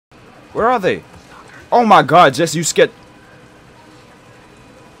Where are they? Oh my God, Jesse, you scared.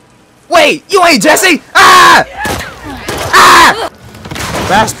 Wait, you ain't Jesse! Ah! Ah!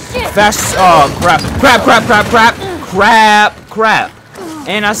 Fast, crap.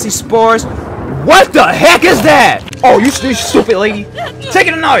 And I see spores. What the heck is that? Oh, you stupid lady. Take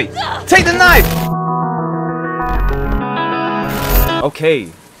the knife. Take the knife.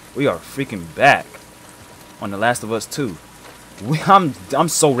 Okay, we are freaking back on The Last of Us 2. I'm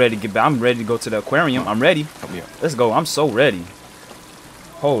so ready to get back. I'm ready to go to the aquarium. I'm ready. Let's go. I'm so ready.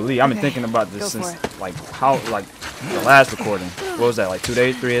 Holy, I've been thinking about this since like the last recording. What was that, like 2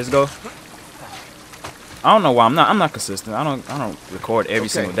 days, 3 days ago? I don't know why I'm not consistent. I don't record every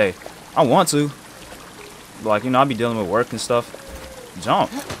single day. I want to. But like, you know, I'll be dealing with work and stuff. Jump.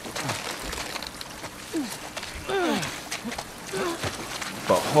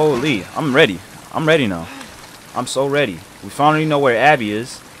 But holy, I'm ready. I'm ready now. I'm so ready. We finally know where Abby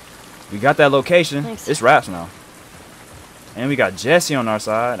is. We got that location. Thanks. It's wraps now. And we got Jesse on our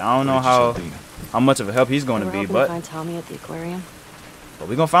side. I don't know how much of a help he's going to be, but Find Tommy at the aquarium.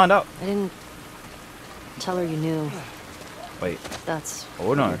 we're gonna find out. I didn't tell her you knew. Wait, That's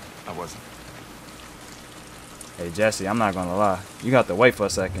hold on. I wasn't. Hey Jesse, I'm not gonna lie. You got to wait for a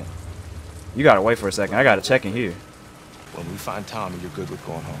second. You gotta wait for a second. I gotta check in here. When we find Tommy, you're good with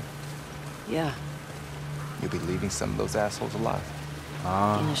going home. yeah. You'll be leaving some of those assholes alive.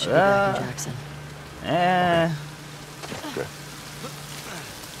 Dina should be back in Jackson. Good.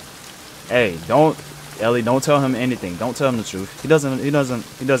 Hey, Ellie, don't tell him anything. Don't tell him the truth. He doesn't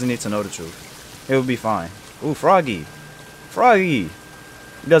need to know the truth. He'll be fine. Ooh, Froggy. He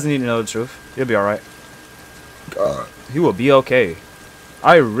doesn't need to know the truth. He'll be alright. He will be okay.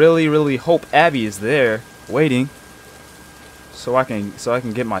 I really hope Abby is there waiting so I can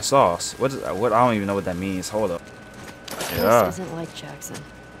get my sauce. What I don't even know what that means. Hold up. Yeah. This isn't like Jackson.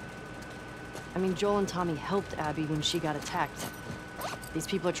 I mean, Joel and Tommy helped Abby when she got attacked. These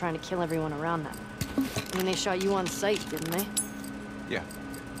people are trying to kill everyone around them. I mean, they shot you on sight, didn't they? Yeah.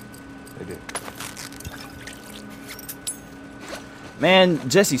 They did. Man,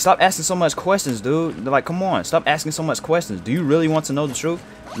 Jesse, stop asking so much questions, dude. Like, come on, stop asking so much questions. Do you really want to know the truth?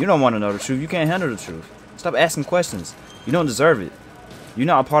 You don't want to know the truth. You can't handle the truth. Stop asking questions. You don't deserve it. You're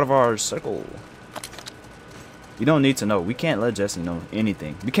not a part of our circle. You don't need to know. We can't let Jesse know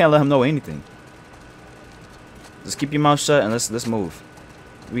anything. We can't let him know anything. Just keep your mouth shut and let's move.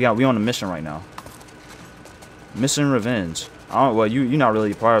 We on a mission right now. Mission revenge. Well, you're not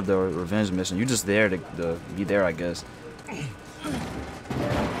really part of the revenge mission. You're just there to be there, I guess.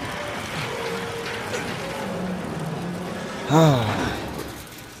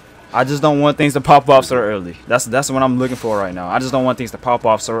 I just don't want things to pop off so early. That's what I'm looking for right now. I just don't want things to pop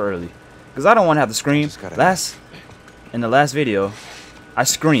off so early, because I don't want to have to scream. In the last video, I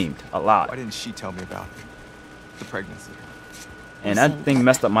screamed a lot. Why didn't she tell me about the pregnancy? And that thing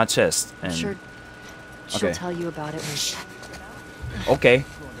messed up my chest. And She'll tell you about it when she... Okay.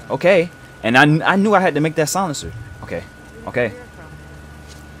 And I knew I had to make that silencer. Okay.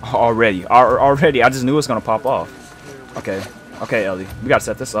 Already, I just knew it was gonna pop off. Okay, Ellie, we gotta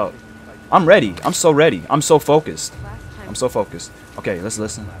set this up. I'm ready. I'm so ready. I'm so focused. Okay, let's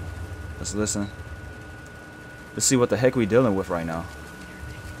listen. Let's see what the heck we dealing with right now.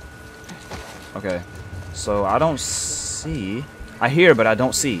 Okay, so I don't see. I hear, but I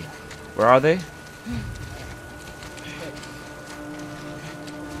don't see. Where are they?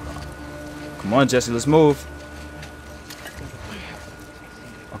 Come on, Jesse, let's move.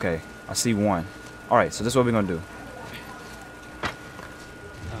 Okay, I see one. Alright, so this is what we're gonna do. I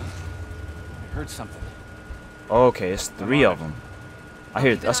heard something. Okay, it's 3 of them. I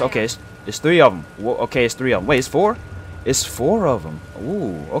hear that's okay. It's 3 of them. Okay, it's 3 of them. Wait, it's 4? It's 4 of them.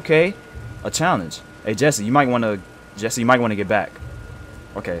 Ooh, okay. A challenge. Hey, Jesse, you might want to get back.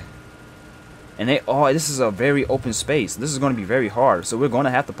 Okay. And this is a very open space. This is going to be very hard. So we're going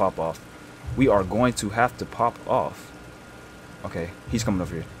to have to pop off. We are going to have to pop off. Okay, he's coming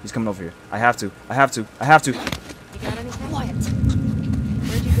over here. I have to. You got anything? Quiet.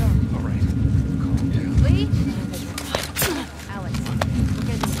 Where'd you go? All right. Lee? Alex.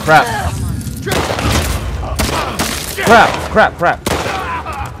 Crap.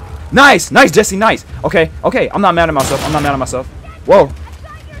 Nice, Jesse, nice. Okay. I'm not mad at myself. Whoa.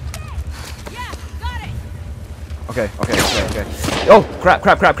 Okay. Oh, crap.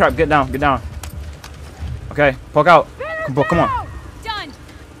 Get down. Okay, poke out. Come on. Done.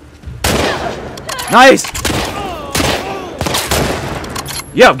 Nice.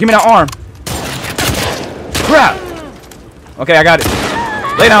 Yeah, give me that arm. Crap. Okay, I got it.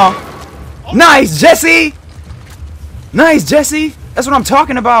 Lay down. Nice, Jesse. That's what I'm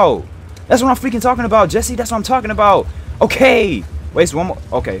talking about. That's what I'm freaking talking about, Jesse. That's what I'm talking about. Okay. Wait, so one more.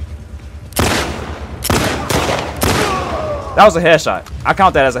 Okay. That was a headshot. I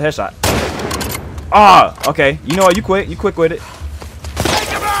count that as a headshot. Ah, okay. You know what? You quick. You quick with it.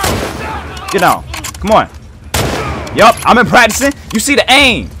 Get down. Come on. Yup, I've been practicing. You see the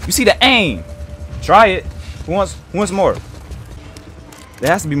aim. You see the aim. Try it. Who wants more?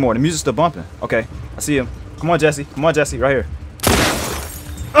 There has to be more. The music's still bumping. Okay, I see him. Come on, Jesse. Come on, Jesse. Right here.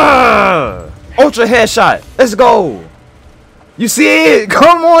 Ultra headshot. Let's go. You see it?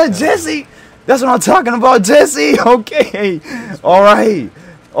 Come on, Jesse. That's what I'm talking about, Jesse. Okay. All right.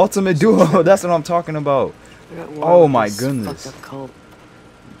 Ultimate duo. That's what I'm talking about. Oh my goodness. Fucked up cult.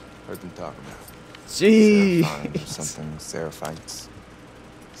 Heard them talk about Gee. Seraphine or something, Seraphites.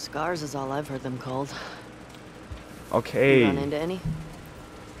 Scars is all I've heard them called. You run Okay. into any?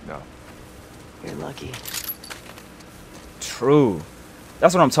 No. You're lucky. True.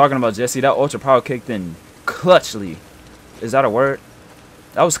 That's what I'm talking about, Jesse. That ultra power kicked in clutchly. Is that a word?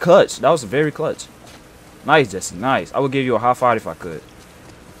 That was clutch. That was very clutch. Nice, Jesse. Nice. I would give you a high five if I could.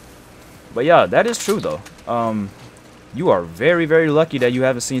 But yeah, that is true though. You are very, very lucky that you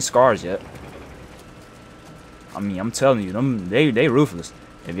haven't seen Scars yet. I mean, I'm telling you, they ruthless.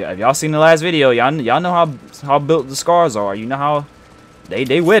 If y'all seen the last video, y'all know how built the Scars are. You know how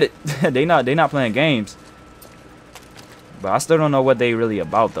they with it. they not playing games. But I still don't know what they really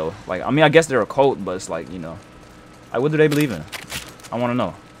about though. Like, I mean, I guess they're a cult, but it's like, you know, like, what do they believe in? I want to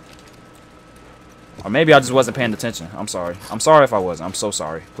know. Or maybe I just wasn't paying attention. I'm sorry. I'm sorry if I wasn't. I'm so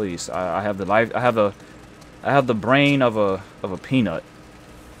sorry. Please, I have the life. I have the brain of a peanut.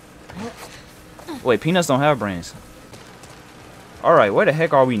 Wait, peanuts don't have brains. All right, where the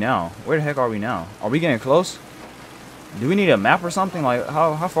heck are we now? Where the heck are we now? Are we getting close? Do we need a map or something? Like,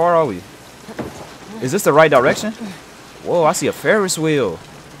 how far are we? Is this the right direction? Whoa, I see a Ferris wheel.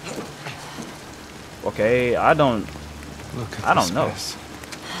 Okay, I don't know. Mess.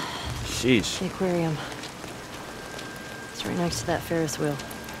 Sheesh. The aquarium. It's right next to that Ferris wheel.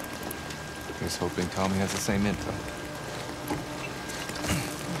 Here's hoping Tommy has the same info.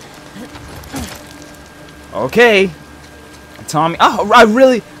 Okay. Tommy. Oh,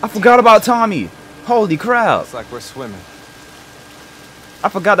 I forgot about Tommy. Holy crap. Looks like we're swimming. I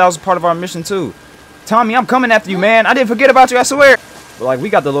forgot that was part of our mission too. Tommy, I'm coming after you, man. I didn't forget about you, I swear. But like, we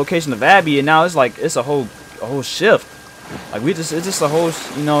got the location of Abby, and now it's like it's a whole shift. Like, it's just a whole,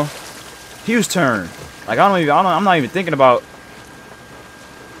 you know, huge turn. Like, I'm not even thinking about.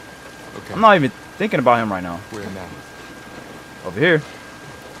 Okay. I'm not even thinking about him right now. We're in now. Over here.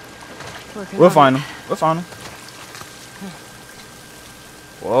 Working We'll on find it. him. We'll find him.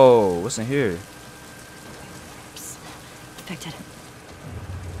 Whoa, what's in here? Infected.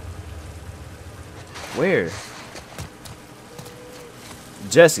 Where?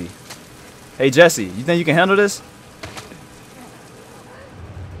 Jesse. Hey, Jesse, you think you can handle this?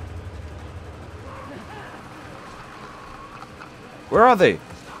 Where are they?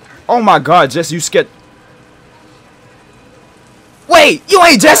 Oh my god, Jesse, you scared. Wait, you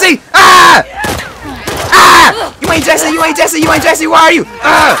ain't Jesse! Ah! Ah! You ain't Jesse, you ain't Jesse, you ain't Jesse, where are you?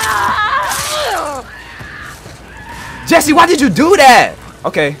 Ah! Jesse, why did you do that?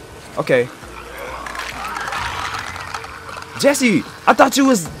 Okay, okay. Jesse, I thought you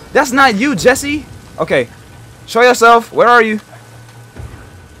was... That's not you, Jesse. Okay, show yourself. Where are you?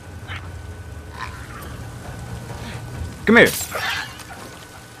 Come here.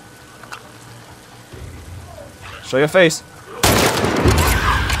 Show your face.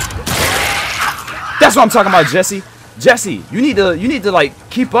 That's what I'm talking about, Jesse. Jesse, you need to like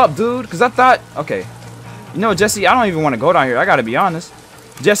keep up, dude. Cause I thought, okay, you know, Jesse, I don't even want to go down here. I gotta be honest.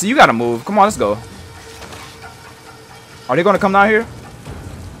 Jesse, you gotta move. Come on, let's go. Are they gonna come down here?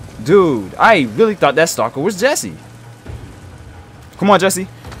 Dude, I really thought that stalker was Jesse. Come on, Jesse.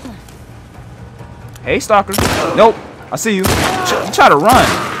 Hey, stalker. Nope. I see you. Try to run.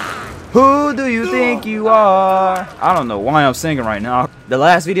 Who do you think you are? I don't know why I'm singing right now. The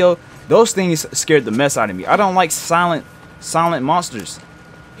last video, those things scared the mess out of me. I don't like silent monsters.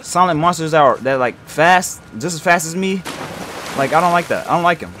 Silent monsters that are like fast, just as fast as me. Like, I don't like that. I don't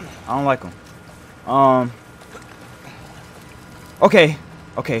like them. I don't like them. Okay.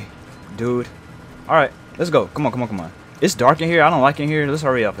 Okay. Dude. Alright. Let's go. Come on, come on, come on. It's dark in here. I don't like it in here. Let's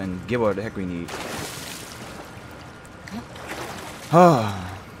hurry up and get what the heck we need.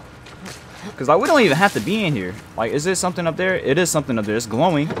 Because, like, we don't even have to be in here. Like, is there something up there? It is something up there. It's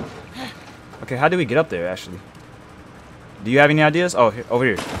glowing. Okay, how do we get up there, actually? Do you have any ideas? Oh, here, over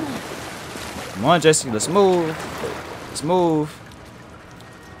here. Come on, Jesse. Let's move. Let's move.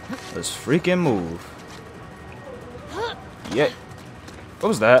 Let's freaking move. Yeah. What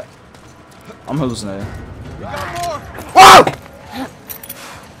was that? I'm hallucinating. Whoa!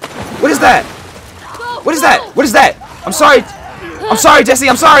 What is that? What is that? What is that? I'm sorry. I'm sorry, Jesse.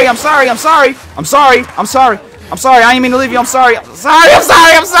 I'm sorry. I'm sorry. I'm sorry. I'm sorry. I'm sorry. I'm sorry. I didn't mean to leave you. I'm sorry. I'm sorry. I'm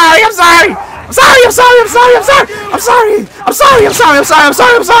sorry. I'm sorry. I'm sorry. I'm sorry. I'm sorry. I'm sorry. I'm sorry. I'm sorry. I'm sorry. I'm sorry. I'm sorry. I'm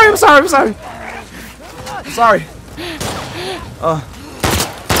sorry. I'm sorry. I'm sorry. I'm sorry. I'm sorry.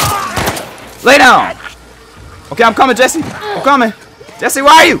 Lay down. Okay, I'm coming, Jesse. I'm coming. Jesse,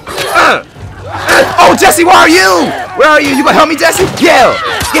 where are you? Oh, Jesse, where are you? Where are you? You gonna help me, Jesse? Yeah.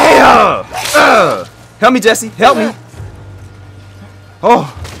 Yeah. Help me, Jesse. Help me.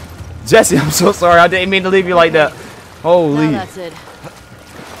 Oh, Jesse, I'm so sorry. I didn't mean to leave you like that. Holy. Now that's it.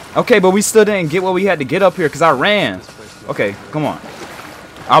 Okay, but we still didn't get what we had to get up here because I ran. Okay, come on.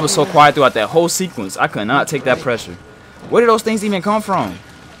 I was so quiet throughout that whole sequence. I could not take that pressure. Where did those things even come from?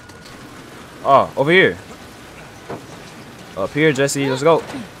 Oh, over here. Up here, Jesse. Let's go.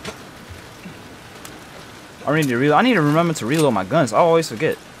 I need to reload. I need to remember to reload my guns. I always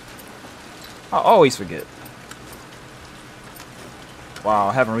forget. I always forget. Wow,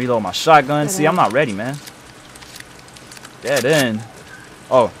 I haven't reloaded my shotgun. See, I'm not ready, man. Dead end.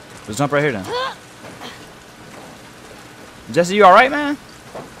 Oh, let's jump right here then. Jesse, you alright, man?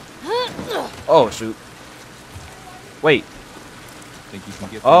 Oh, shoot. Wait. Think you can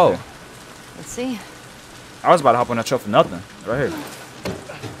get Oh. there? Let's see. I was about to hop on that truck for nothing. Right here.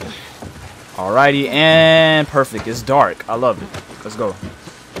 Alrighty, and perfect. It's dark. I love it. Let's go.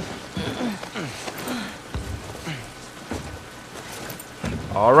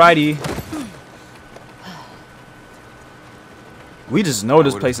 Alrighty. We just know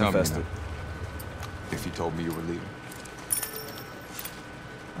this place infested. If you told me you were leaving.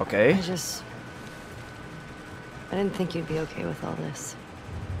 Okay. I didn't think you'd be okay with all this.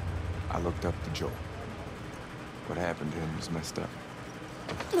 I looked up to Joel. What happened to him was messed up.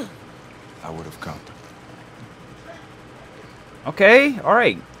 I would have come. Okay.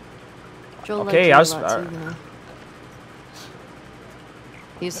 Alright. Joel Okay, liked I you was- a lot too, you know.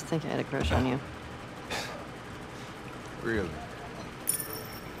 He used to think I had a crush on you. Really?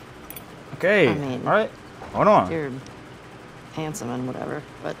 Okay. I mean, Alright. Hold on. You're handsome and whatever,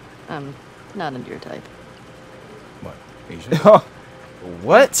 but I'm not into your type. What? Asian?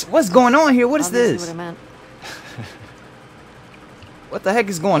 What? What's going on here? What is Obviously this? what I meant. What the heck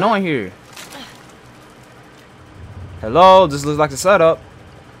is going on here? Hello, this looks like the setup.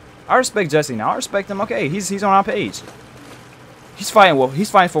 I respect Jesse now. I respect him. Okay, he's on our page. He's fighting. Well,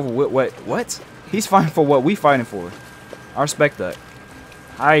 he's fighting for what? He's fighting for what we fighting for. I respect that.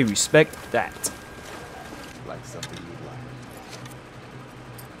 I respect that. Like something you'd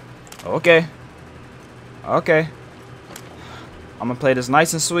like. Okay. Okay. I'm gonna play this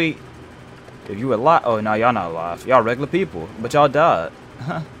nice and sweet. If you alive, oh no, y'all not alive. Y'all regular people, but y'all died.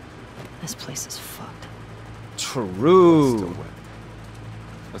 This place is fucked. It's True. still wet.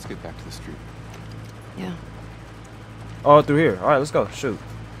 Let's get back to the street. Yeah. Oh, through here. All right, let's go. Shoot.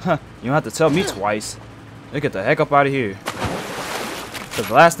 Huh. You don't have to tell me twice. Let's get the heck up out of here. Cause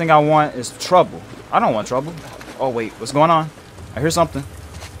the last thing I want is trouble. I don't want trouble. Oh wait, what's going on? I hear something.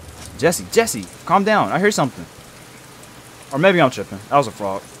 Jesse, calm down. I hear something. Or maybe I'm tripping. That was a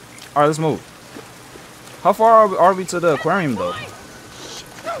frog. All right, let's move. How far are we to the aquarium though?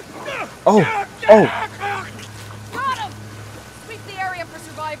 Oh. Got him! Sweep the area for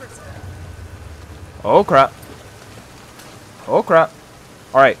survivors. Oh crap. Oh crap.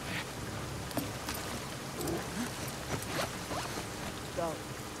 All right. Go.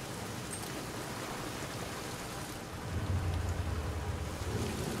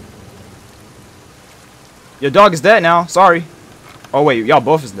 Your dog is dead now. Sorry. Oh wait, y'all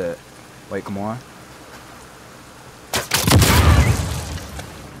both is dead. Wait, come on.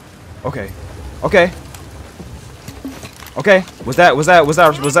 Okay. Okay. Okay. Was that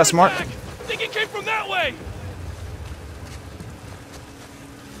smart? I think it came from that way.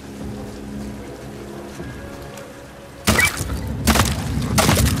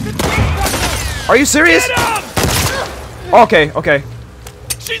 Are you serious? Get him! Okay, okay.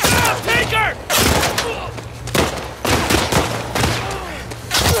 She's out! Take her!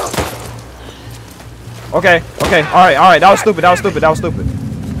 Okay, okay. Alright. That was stupid.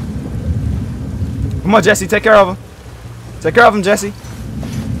 Come on, Jesse, take care of him. Take care of him, Jesse.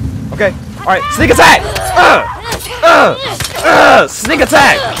 Okay. Alright, sneak attack! Sneak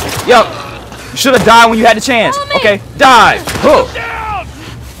attack! Yup. You should have died when you had the chance. Okay, die. Huh. Down!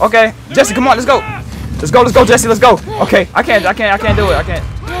 Okay, Jesse, come on, let's go. Let's go, Jesse, let's go. Okay, I can't do it. I can't.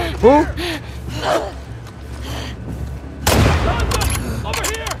 Who? Over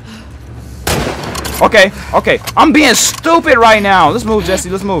here! Okay, okay. I'm being stupid right now. Let's move, Jesse.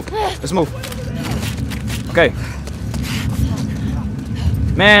 Let's move. Let's move. Okay.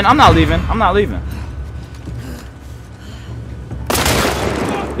 Man, I'm not leaving. I'm not leaving.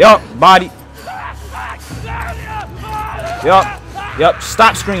 Yup, body. Yup. Yup.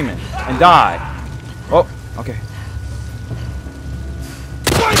 Stop screaming and die. Oh, okay.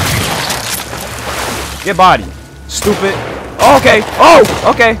 Get body. Stupid. Oh, okay. Oh,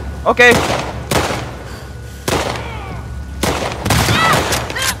 okay. Okay.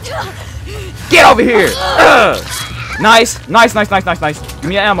 Get over here. Ugh. Nice. Nice, nice, nice, nice, nice. Give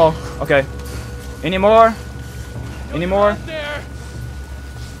me your ammo. Okay. Any more? Any more?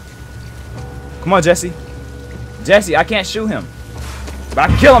 Come on, Jesse. Jesse, I can't shoot him. But I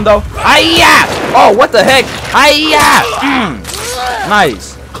can kill him, though. Hi-ya! Oh, what the heck? Hi-ya!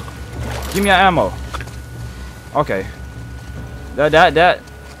 Nice. Give me your ammo. Okay.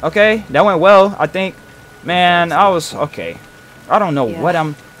 Okay, that went well, I think. Man, I was, okay. I don't know what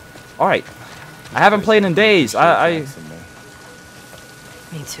I'm, alright. I haven't played in days. Me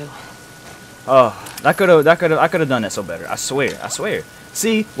too. Oh, I could have done that so better. I swear.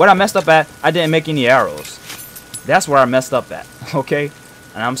 See, what I messed up at, I didn't make any arrows. That's where I messed up at, okay?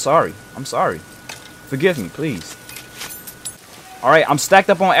 And I'm sorry. I'm sorry. Forgive me, please. Alright, I'm stacked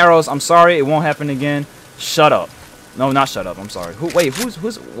up on arrows. I'm sorry, it won't happen again. Shut up. No, not shut up. I'm sorry. Who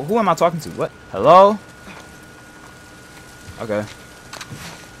am I talking to? What? Hello? Okay.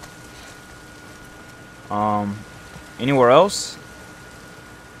 Anywhere else?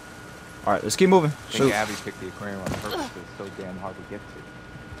 Alright, let's keep moving. I think Abby picked the aquarium on purpose because it's so damn hard to get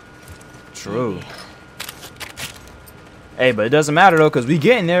to. True. Hey, but it doesn't matter though, because we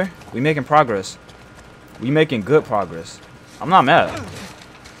getting there. We making progress. We making good progress. I'm not mad.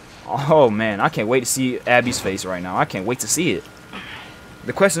 Oh man, I can't wait to see Abby's face right now. I can't wait to see it.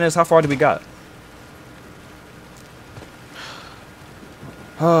 The question is, how far do we got?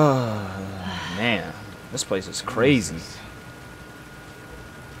 Oh man, this place is crazy.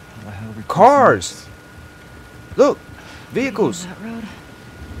 Cars. Look, vehicles. That road?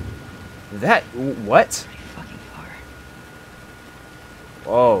 That what? Pretty fucking far.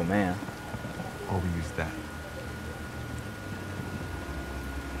 Oh man. Or we use that.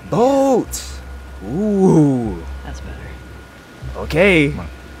 Boat. Ooh. That's better. Okay.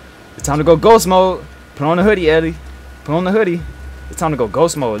 It's time to go ghost mode. Put on the hoodie, Eddie. Put on the hoodie. It's time to go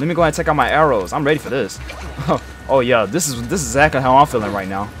ghost mode. Let me go ahead and check out my arrows. I'm ready for this. Oh yeah, this is exactly how I'm feeling right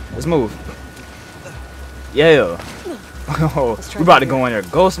now. Let's move. Yeah. Oh, we about to go in there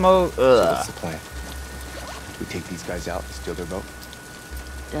ghost mode. So what's the plan? We take these guys out and steal their boat?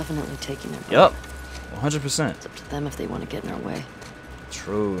 Definitely taking it. Yep. 100%. It's up to them if they want to get in our way.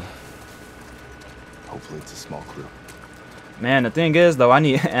 True. Hopefully it's a small crew. Man, the thing is though, I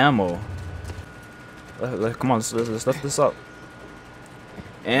need ammo. Come on, let's lift this up.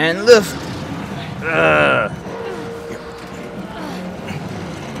 And lift.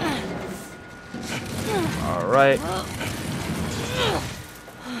 Alright.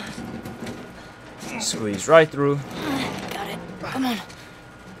 Squeeze right through. Got it. Come on.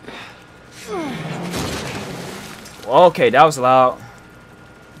 Okay, that was loud.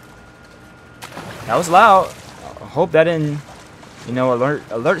 That was loud. I hope that didn't, you know,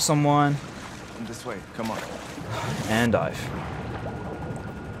 alert someone. This way, come on. And dive.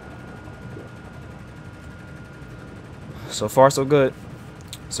 So far, so good.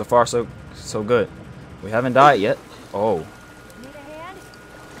 So far, so good. We haven't died yet. Oh. Need a hand?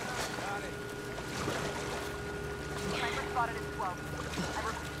 Sniper spotted at 12. I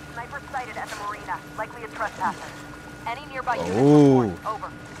repeat, sniper sighted at the marina, likely a trespasser. Any nearby units report.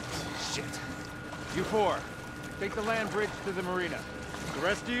 Over. Shit. You four, take the land bridge to the marina. The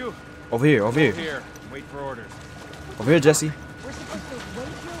rest of you, Over here, over hold here. here. Wait for orders. Over here, Jesse. We're supposed to wait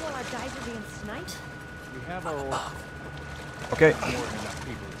here while our guys are being sniped? We have our orders. Okay. More than enough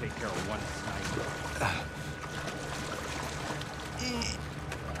people to take care of one sniper.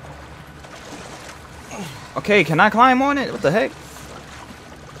 Okay, can I climb on it? What the heck?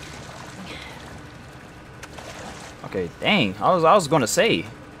 Okay, dang. I was gonna say.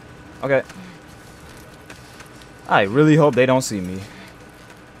 Okay. I really hope they don't see me.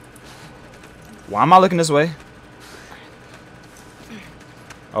 Why am I looking this way?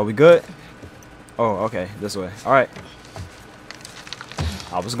 Oh, we good? Oh, okay, this way. All right.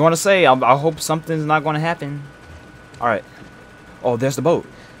 I was gonna say, I hope something's not gonna happen. All right. Oh, there's the boat.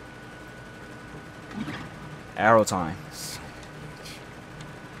 Arrow time.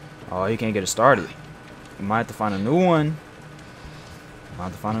 Oh, you can't get it started. You might have to find a new one. Might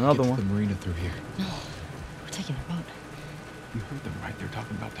have to find another Get to one. the marina through here. We're taking a boat. You heard them right? They're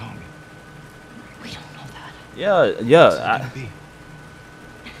talking about Tommy. We don't know that. Yeah. Be.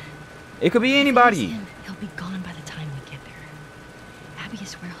 It could be anybody. He'll be gone by the time we get there. Abby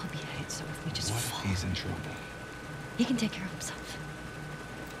is where he'll be headed, so if we just What if follow, he's in trouble? he can take care of himself.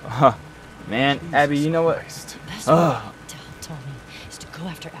 Man, Abby, you know what? Christ. Best way to help Tommy is to go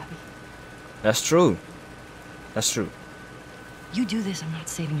after Abby. That's true. That's true. You do this, I'm not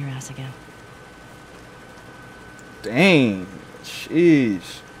saving your ass again. Dang.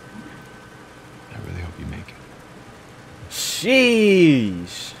 Sheesh. I really hope you make it.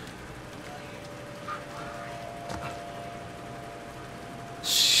 Sheesh.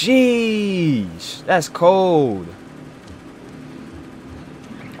 Sheesh. That's cold.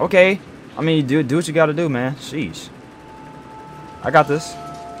 Okay. I mean, do what you gotta do, man. Sheesh. I got this.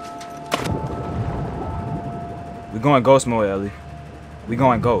 We going ghost mode, Ellie. We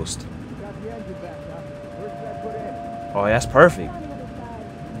going ghost. Oh, that's perfect.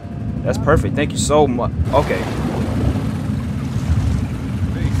 That's perfect. Thank you so much. Okay.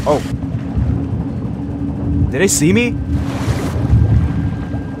 Oh. Did they see me?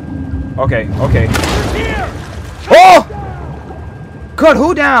 Okay, okay. Oh! Cut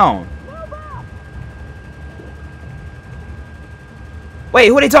who down? Wait,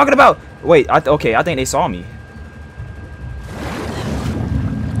 who are they talking about? Wait, okay, I think they saw me.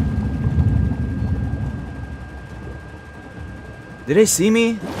 Did they see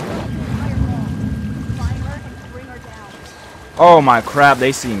me? Oh my crap,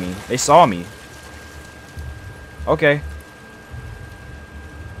 they see me. They saw me. Okay.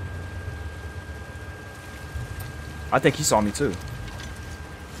 I think he saw me too.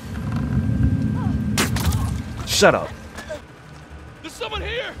 Shut up. There's someone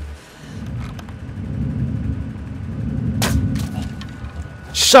here!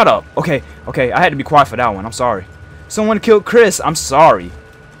 Shut up. Okay, okay, I had to be quiet for that one. I'm sorry. Someone killed Chris. I'm sorry.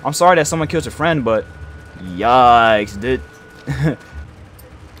 I'm sorry that someone killed your friend, but yikes, dude.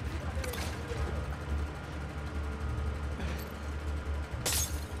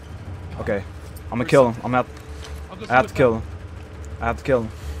 Okay, I'm gonna kill him. I have to kill him. I have to kill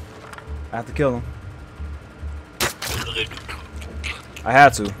him. I have to kill him. I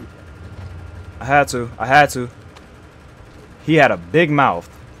had to. I had to. I had to. He had a big mouth.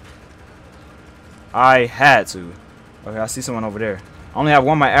 I had to. Okay, I see someone over there. I only have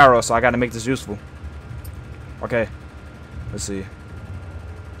one my arrow, so I gotta make this useful. Okay. Let's see.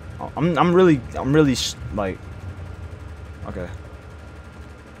 I'm really like. Okay.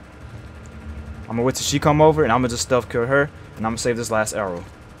 I'm gonna wait till she come over, and I'm gonna just stealth kill her, and I'm gonna save this last arrow.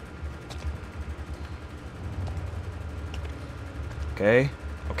 Okay.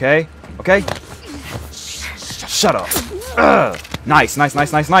 Okay. Okay. Shut up. Ugh. Nice, nice,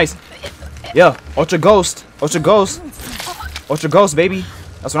 nice, nice, nice. Yeah, Ultra Ghost. Ultra Ghost. Ultra Ghost, baby.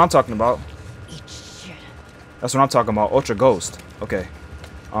 That's what I'm talking about. That's what I'm talking about. Ultra Ghost. Okay.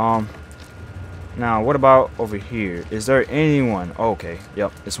 Now, what about over here? Is there anyone? Oh, okay.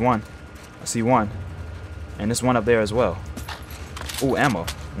 Yep, it's one. I see one. And there's one up there as well. Ooh, ammo.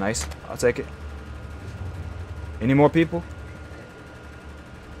 Nice. I'll take it. Any more people?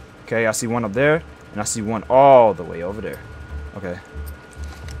 Okay, I see one up there. And I see one all the way over there. Okay.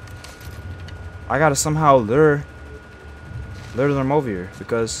 I gotta somehow lure them over here,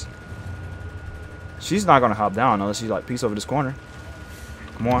 because she's not gonna hop down unless she like peeks over this corner.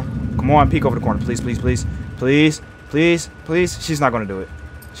 Come on. Come on, peek over the corner. Please, please, please. Please, please, please. She's not gonna do it.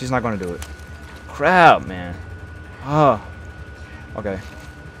 She's not gonna do it. Crap, man. Oh. Okay.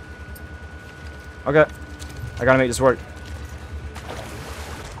 Okay. I gotta make this work.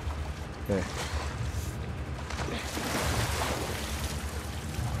 Okay.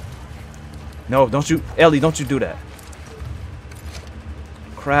 No, don't you, Ellie, don't you do that.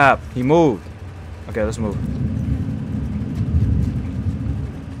 Crap, he moved. Okay, let's move.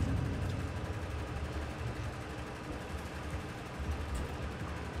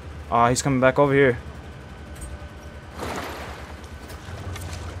 He's coming back over here.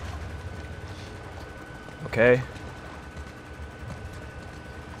 Okay.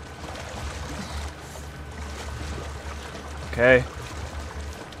 Okay.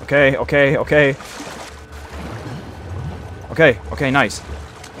 Okay, okay, okay. Okay, okay, nice.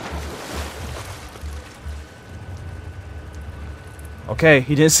 Okay,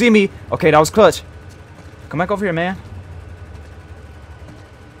 he didn't see me. Okay, that was clutch. Come back over here, man.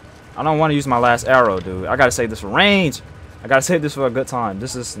 I don't want to use my last arrow, dude. I gotta save this for range. I gotta save this for a good time.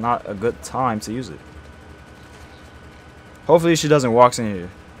 This is not a good time to use it. Hopefully she doesn't walk in here.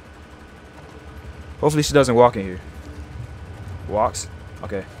 Hopefully she doesn't walk in here. Walks.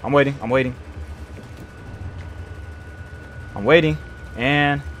 Okay, I'm waiting. I'm waiting. I'm waiting.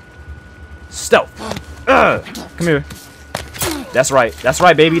 And Stealth. Come here. That's right. That's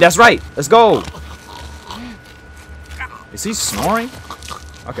right, baby. That's right. Let's go. Is he snoring?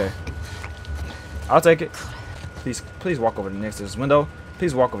 Okay. I'll take it. Please walk over next to this window.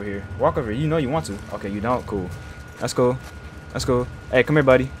 Please walk over here. Walk over here. You know you want to. Okay, you don't. Cool. That's cool. That's cool. Hey, come here,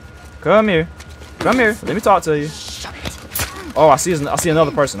 buddy. Come here. Come here. Let me talk to you. Oh, I see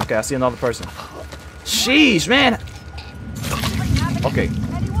another person. Okay, I see another person. Sheesh, man. Okay.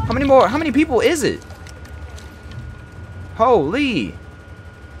 How many people is it? Holy.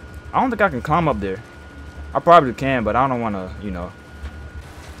 I don't think I can climb up there. I probably can, but I don't want to, you know.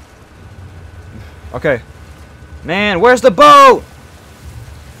 Okay. Man, where's the boat?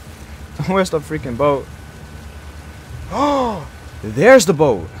 Where's the freaking boat? Oh, there's the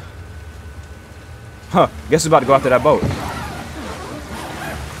boat. Huh, guess who's about to go after that boat?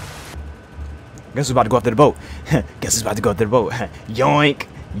 Guess who's about to go after the boat? Guess who's about to go after the boat? Yoink,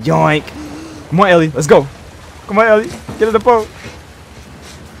 yoink. Come on, Ellie, let's go. Come on, Ellie, get in the boat.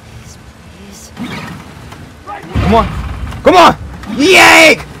 Come on, come on.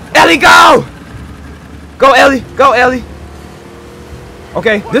 Yank! Ellie, go! Go, Ellie, go, Ellie.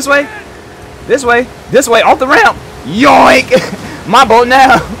 Okay, this way, this way, this way, off the ramp. Yoink! My boat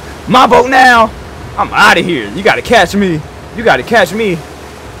now. My boat now. I'm out of here. You gotta catch me. You gotta catch me.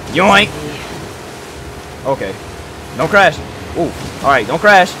 Yoink. Okay. Don't crash. Ooh. Alright, don't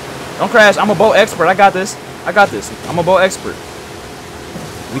crash. Don't crash. I'm a boat expert. I got this. I got this. I'm a boat expert.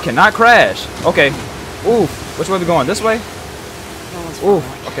 We cannot crash. Okay. Ooh. Which way are we going? This way? Ooh.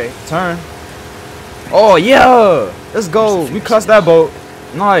 Okay. Turn. Oh, yeah. Let's go. We cussed that boat.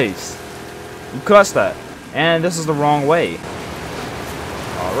 Nice. We cussed that. And this is the wrong way.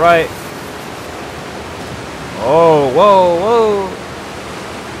 Alright. Oh, whoa, whoa.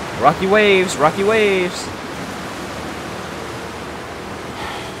 Rocky waves, rocky waves.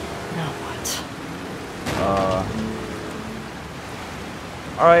 Now what?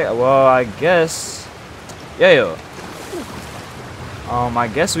 Alright, well, I guess. Yeah. I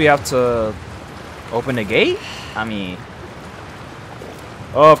guess we have to open the gate? I mean.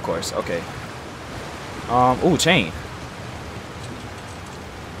 Oh, of course, okay. Ooh, chain.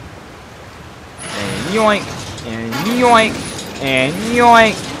 And yoink, and yoink, and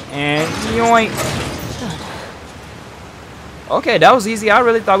yoink, and yoink. Okay, that was easy. I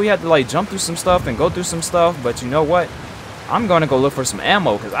really thought we had to like jump through some stuff and go through some stuff, but you know what? I'm gonna go look for some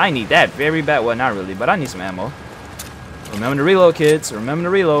ammo because I need that very bad. Well, not really, but I need some ammo. Remember to reload, kids. Remember to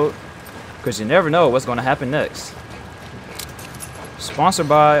reload, because you never know what's gonna happen next. Sponsored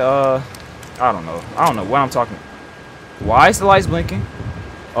by I don't know. I don't know what I'm talking. Why is the lights blinking?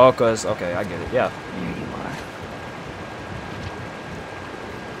 Oh, cause okay, I get it. Yeah.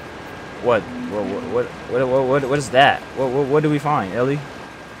 What is that? What do we find, Ellie?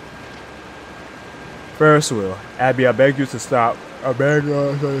 Ferris wheel. Abby, I beg you to stop. I beg you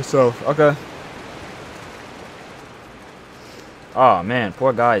yourself. Okay. Oh man,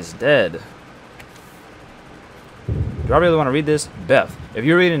 poor guy's dead. Do I really want to read this? Beth, if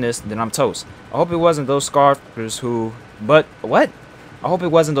you're reading this, then I'm toast. I hope it wasn't those scarfers who... But... What? I hope it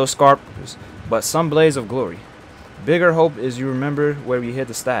wasn't those scarfers, but some blaze of glory. Bigger hope is you remember where we hid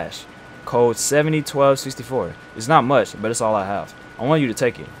the stash. Code 701264. It's not much, but it's all I have. I want you to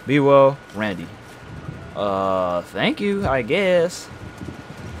take it. Be well, Randy. Thank you, I guess.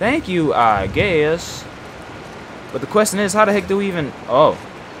 Thank you, I guess. But the question is, how the heck do we even... Oh.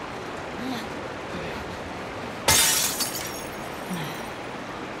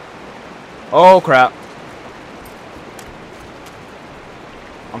 Oh, crap.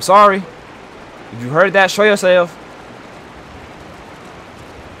 I'm sorry. If you heard that, show yourself.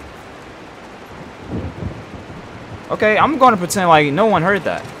 Okay, I'm going to pretend like no one heard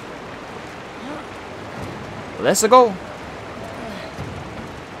that. Let's go.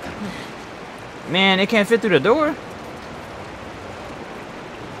 Man, it can't fit through the door.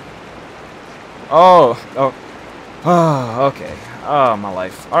 Oh. Oh, okay. Oh, my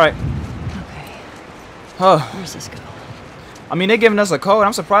life. All right. Okay. Where's this go? I mean, they're giving us a code.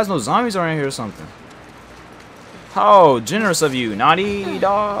 I'm surprised no zombies are in here or something. How generous of you, Naughty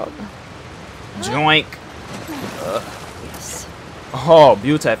Dog. Joink. Yes. Oh,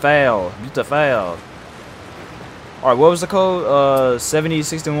 beautiful. Beautiful. Alright, what was the code?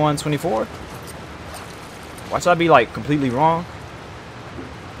 706124? Why should I be like completely wrong?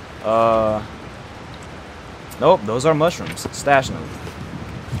 Nope, those are mushrooms. Stash them.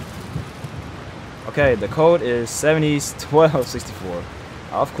 Okay, the code is 701264.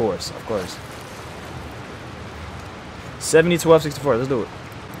 Of course, of course. 701264. Let's do it.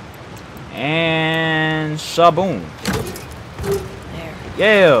 And shaboom. There.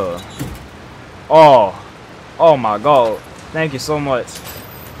 Yeah. Oh my god. Thank you so much.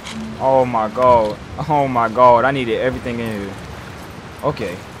 Oh my god. Oh my god. I needed everything in here.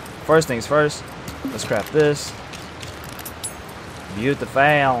 Okay. First things first. Let's craft this.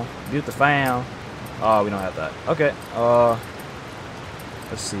 Beautiful. Beautiful. Oh, we don't have that. Okay.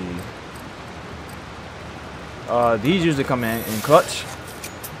 Let's see. These usually come in clutch.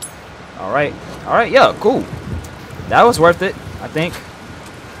 Alright. Alright, yeah, cool. That was worth it, I think.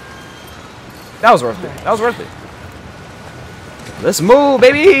 That was worth it. That was worth it. Let's move,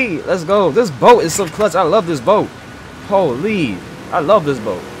 baby! Let's go. This boat is so clutch. I love this boat. Holy. I love this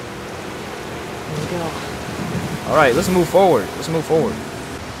boat. There we go. Alright, let's move forward. Let's move forward.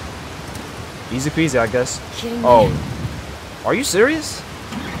 Easy peasy, I guess. Kidding me? Oh. Are you serious?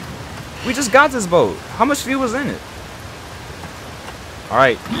 We just got this boat. How much fuel was in it?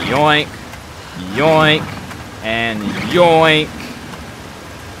 Alright. Yoink. Yoink. And yoink.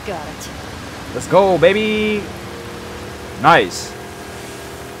 Got it. Let's go, baby. Nice.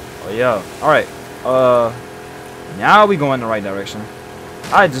 Oh, yeah. Alright. Now we go in the right direction.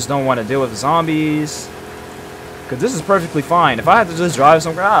 I just don't want to deal with zombies. Because this is perfectly fine. If I had to just drive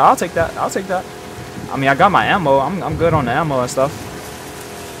somewhere, I'll take that. I'll take that. I mean, I got my ammo. I'm good on the ammo and stuff.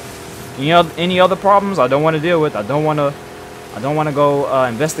 Any other problems I don't want to deal with. I don't want to go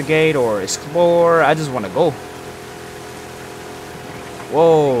investigate or explore. I just want to go.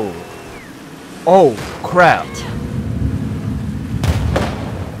 Whoa. Oh, crap.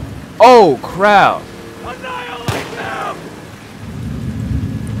 Oh, crap. Annihilate them!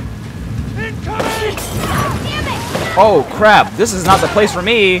 Incoming! Oh, crap. This is not the place for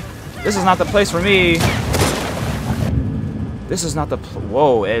me. This is not the place for me. This is not the...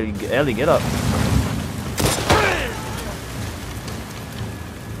 Whoa, Ellie, get up.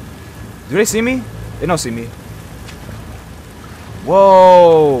 Do they see me? They don't see me.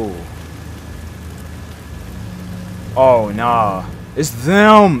 Whoa. Oh, nah. It's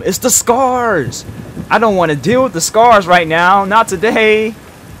them. It's the scars. I don't want to deal with the scars right now. Not today.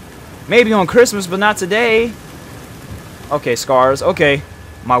 Maybe on Christmas, but not today. Okay, scars. Okay.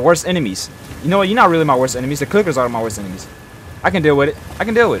 My worst enemies. You know what? You're not really my worst enemies. The clickers are my worst enemies. I can deal with it. I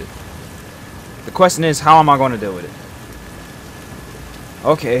can deal with it. The question is, how am I going to deal with it?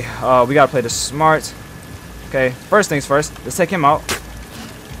 Okay. We got to play this smart. Okay. First things first. Let's take him out.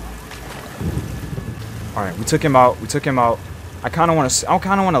 Alright, we took him out. We took him out. I kind of want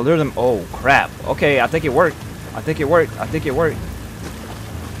to lure them. Oh, crap. Okay, I think it worked. I think it worked. I think it worked.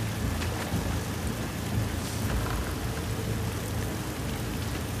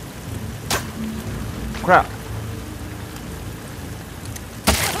 Crap.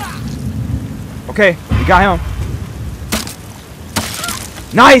 Okay, we got him.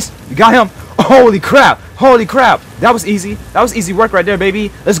 Nice! We got him. Holy crap. Holy crap. That was easy. That was easy work right there,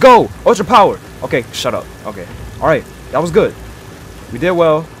 baby. Let's go. Ultra power. Okay, shut up. Okay. Alright, that was good. We did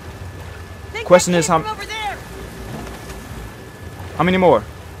well. Question is how many more?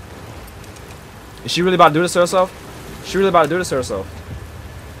 Is she really about to do this to herself? She really about to do this to herself.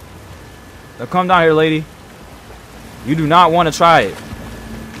 Now come down here, lady. You do not want to try it.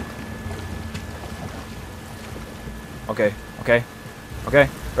 Okay, okay, okay.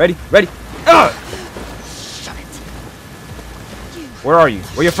 Ready, ready. Ugh! Shut it. Where are you?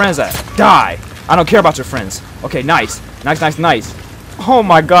 Where your friends at? Die! I don't care about your friends. Okay, nice. Nice, nice, nice. Oh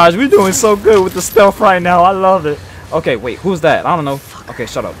my gosh, we're doing so good with the stealth right now. I love it. Okay, wait, who's that? I don't know. Okay,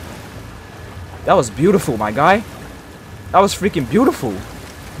 shut up. That was beautiful, my guy. That was freaking beautiful.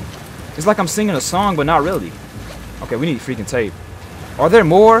 It's like I'm singing a song, but not really. Okay, we need freaking tape. Are there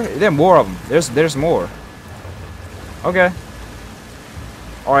more? There are more of them. There's more. Okay.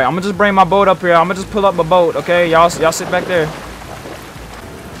 Alright, I'm gonna just bring my boat up here. I'm gonna just pull up my boat, okay? Y'all sit back there.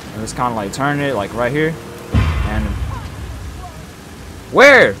 And just kinda like turn it like right here. And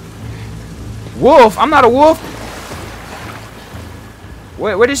where? Wolf? I'm not a wolf.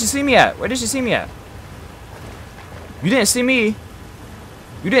 Where did she see me at? Where did she see me at? You didn't see me.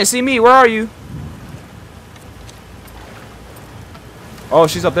 You didn't see me. Where are you? Oh,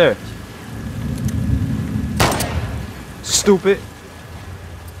 she's up there. Stupid.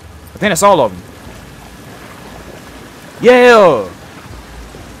 I think that's all of them. Yeah.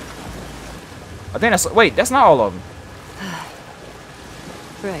 I think that's... Wait, that's not all of them.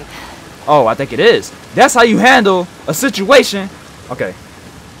 Right. Oh, I think it is. That's how you handle a situation. Okay.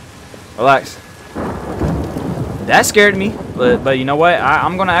 Relax. That scared me. But you know what?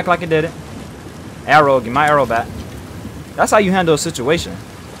 I'm going to act like it didn't. Arrow. Get my arrow back. That's how you handle a situation.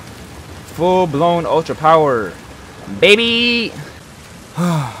 Full-blown ultra power. Baby.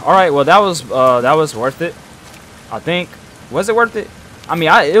 Alright, well that was worth it. I think. Was it worth it? I mean,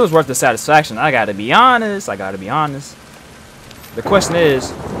 it was worth the satisfaction. I gotta be honest. I gotta be honest. The question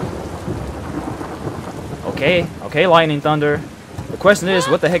is, okay, lightning, thunder. The question is,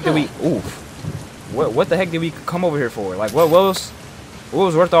 what the heck did we? Oof. What the heck did we come over here for? Like, what was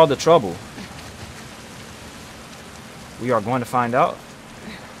worth all the trouble? We are going to find out.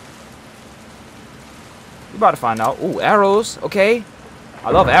 We about to find out. Ooh, arrows. Okay,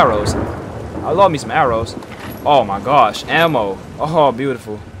 I love arrows. I love me some arrows. Oh my gosh, ammo. Oh,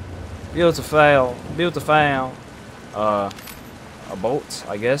 beautiful. Beautiful. Beautiful. A bolt,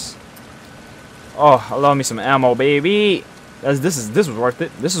 I guess. Oh, I love me some ammo, baby. This was worth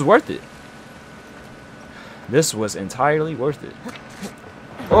it. This is worth it. This was entirely worth it.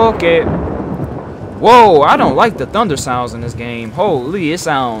 Okay. Whoa, I don't like the thunder sounds in this game. Holy, it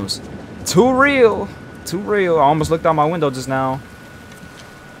sounds too real. Too real. I almost looked out my window just now.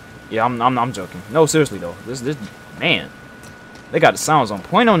 Yeah, I'm joking. No, seriously though. This man, they got the sounds on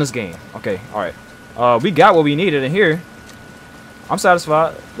point on this game. Okay, all right. We got what we needed in here. I'm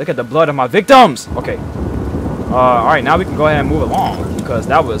satisfied. Look at the blood of my victims. Okay. All right, now we can go ahead and move along because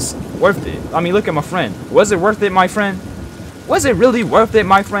that was worth it. I mean, look at my friend. Was it worth it, my friend? Was it really worth it,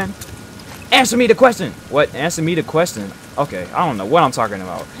 my friend? Answer me the question. What? Answer me the question. Okay, I don't know what I'm talking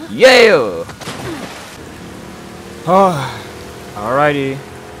about. Yeah. Oh, alrighty.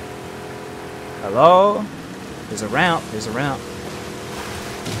 Hello? There's a ramp. There's a ramp.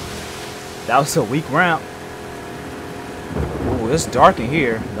 That was a weak ramp. Ooh, it's dark in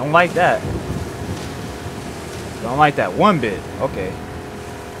here. Don't like that. Don't like that one bit. Okay.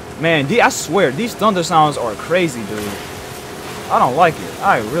 Man, I swear, these thunder sounds are crazy, dude. I don't like it.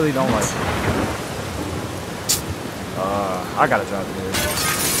 I really don't like it. I gotta drive through this.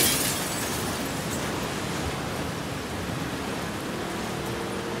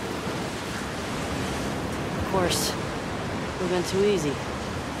 Of course. Would have been too easy.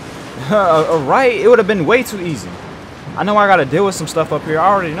 Right? It would have been way too easy. I know I gotta deal with some stuff up here. I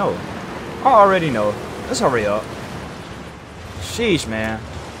already know. I already know. Let's hurry up. Sheesh, man.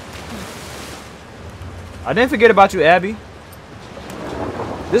 I didn't forget about you, Abby.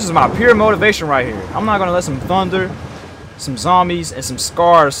 This is my pure motivation right here. I'm not gonna let some thunder, some zombies, and some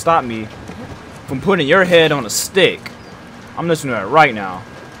scars stop me from putting your head on a stick. I'm listening to it right now.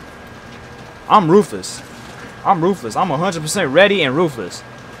 I'm ruthless. I'm ruthless. I'm 100% ready and ruthless.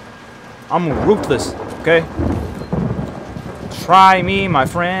 I'm ruthless, okay? Try me, my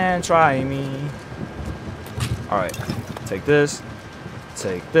friend. Try me. Alright. Take this.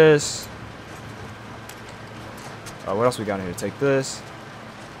 Take this. What else we got in here? Take this.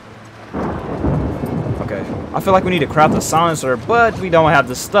 Okay. I feel like we need to craft a silencer, but we don't have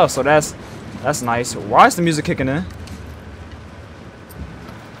the stuff, so that's nice. Why is the music kicking in?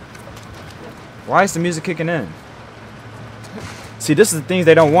 Why is the music kicking in? See, this is the things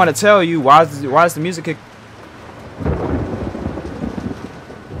they don't want to tell you. Why is the music kick?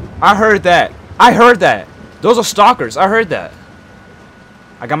 I heard that. I heard that. Those are stalkers. I heard that.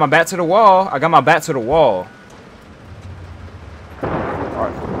 I got my back to the wall. I got my back to the wall.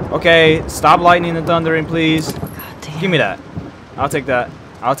 Alright. Okay, stop lightning and thundering, please. God damn. Give me that. I'll take that.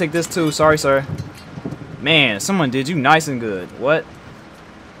 I'll take this too. Sorry, sir. Man, someone did you nice and good. What?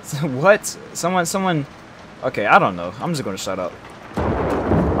 What? Someone. Okay, I don't know. I'm just gonna shut up.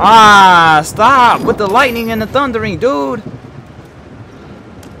 Ah, stop with the lightning and the thundering, dude.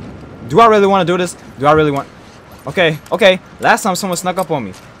 Do I really want to do this? Do I really want? Okay, okay. Last time someone snuck up on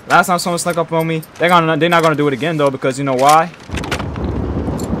me. Last time someone snuck up on me. They're not gonna do it again though, because you know why?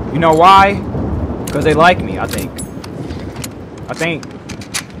 You know why? Because they like me, I think. I think.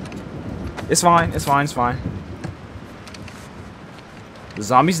 It's fine. It's fine. It's fine. The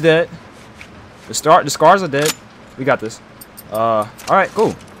zombie's dead. The scars are dead. We got this. All right,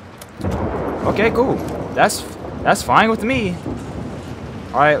 cool. Okay, cool. That's fine with me.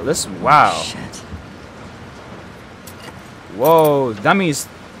 All right, let's. Wow. Shit. Whoa, that means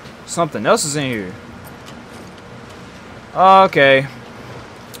something else is in here. Okay.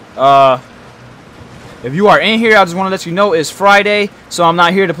 If you are in here, I just want to let you know it's Friday, so I'm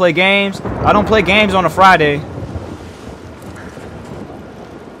not here to play games. I don't play games on a Friday.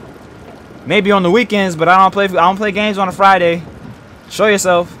 Maybe on the weekends, but I don't play games on a Friday. Show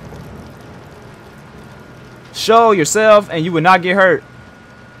yourself. Show yourself and you will not get hurt.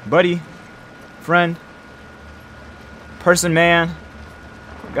 Buddy, friend, person, man,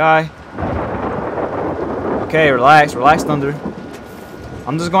 guy. Okay, relax, Thunder.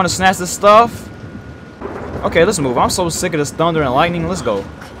 I'm just gonna snatch this stuff. Okay, let's move. I'm so sick of this thunder and lightning. Let's go.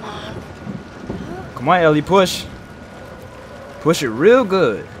 Come on, Ellie, push. Push it real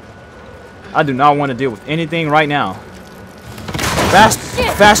good. I do not want to deal with anything right now. Fast,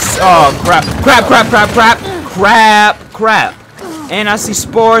 crap. And I see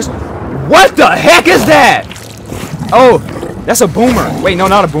spores. What the heck is that? Oh, that's a boomer. Wait, no,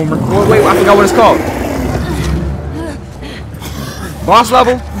 not a boomer. Wait, I forgot what it's called. Boss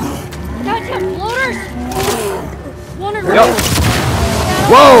level? Guys, got floaters? Yup.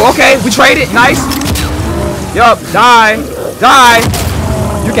 Whoa, okay, we traded. Nice. Yup, die.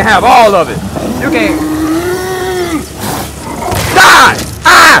 You can have all of it. You can. Die!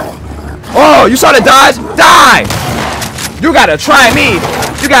 Ah! Oh, you saw the dodge? Die! You gotta try me.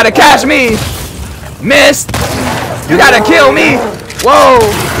 You gotta catch me. Missed. You gotta kill me. Whoa.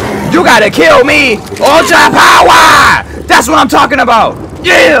 You gotta kill me. Ultra power! That's what I'm talking about.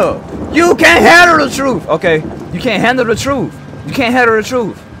 Yeah! You can't handle the truth. Okay, you can't handle the truth. You can't handle the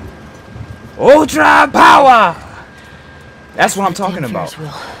truth. Ultra power! That's what I'm talking about.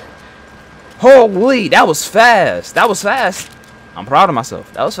 Holy, that was fast. That was fast. I'm proud of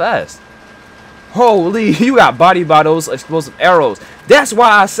myself. That was fast. Holy, you got bodied by those explosive arrows. That's why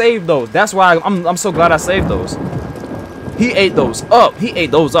I saved those. That's why I'm so glad I saved those. He ate those up. He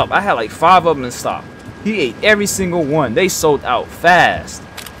ate those up. I had like 5 of them in stock. He ate every single one. They sold out fast.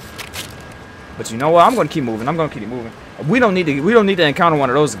 But you know what? I'm gonna keep moving. I'm gonna keep moving. We don't need to encounter one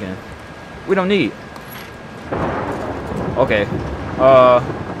of those again. We don't need. Okay.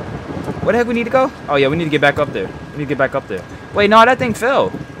 Where the heck we need to go? Oh yeah, we need to get back up there. We need to get back up there. Wait, no, that thing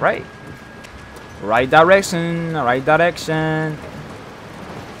fell. Right. Right direction. Right direction.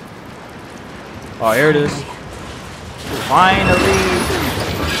 Oh, here it is. Finally.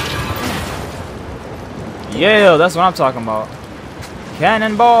 Yeah, that's what I'm talking about.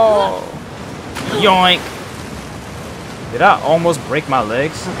 Cannonball. Yoink. Did I almost break my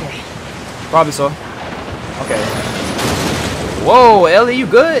legs? Okay. Probably so. Okay. Whoa, Ellie, you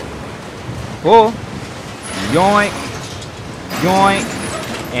good? Cool. Yoink. Yoink.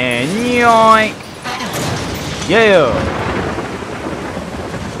 And yoink. Yeah.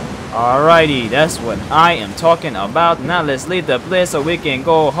 Alrighty, that's what I am talking about. Now let's leave the place so we can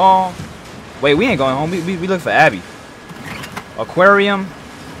go home. Wait, we ain't going home. We look for Abby. Aquarium.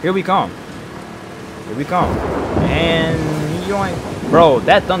 Here we come. Here we come. And yoink. Bro,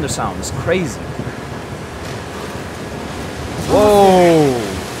 that thunder sound is crazy. Whoa.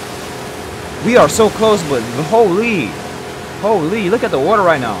 We are so close, but holy. Holy, look at the water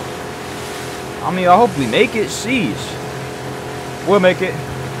right now. I mean, I hope we make it. Sheesh. We'll make it.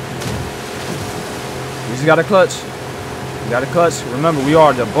 We just got a clutch. We got a clutch. Remember, we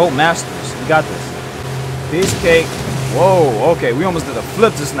are the boat masters. We got this. Piece of cake. Whoa, okay. We almost did a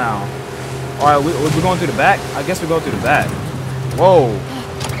flip just now. Alright, we're going through the back? I guess we're going through the back. Whoa.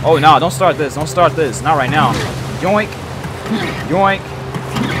 Oh, no, don't start this. Don't start this. Not right now. Yoink. Yoink.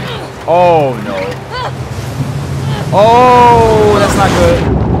 Oh, no. Oh, that's not good.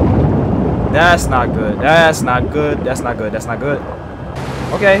 That's not good. That's not good. That's not good. That's not good.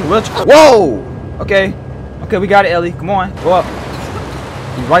 Okay, whoa! Okay. Okay, we got it, Ellie. Come on. Go up.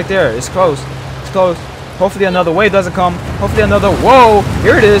 He's right there. It's close. It's close. Hopefully another wave doesn't come. Hopefully another... Whoa!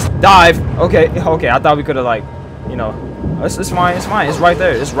 Here it is. Dive. Okay. Okay, I thought we could have, like, you know... It's fine. It's fine. It's right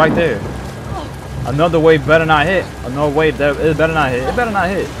there. It's right there. Another wave better not hit. Another wave that it better not hit. It better not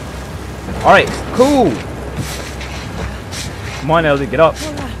hit. Alright. Cool. Come on, Ellie. Get up.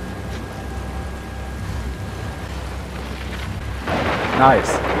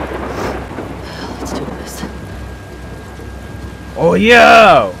 Nice. Let's do this. Oh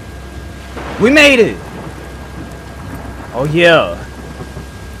yeah! We made it! Oh yeah.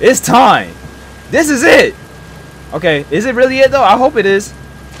 It's time! This is it! Okay, is it really it though? I hope it is.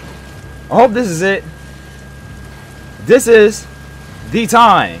 I hope this is it. This is the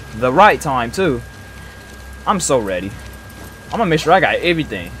time. The right time too. I'm so ready. I'm gonna make sure I got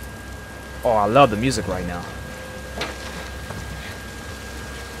everything. Oh, I love the music right now.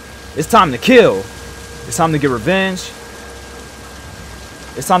 It's time to kill. It's time to get revenge.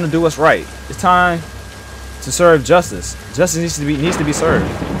 It's time to do what's right. It's time to serve justice. Justice needs to be served.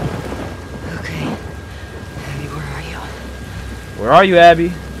 Okay. Abby, where are you? Where are you,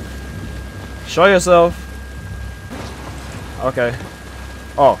 Abby? Show yourself. Okay.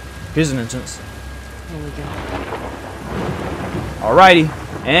 Oh, here's an entrance. Here we go. Alrighty.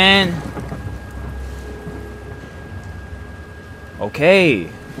 And okay.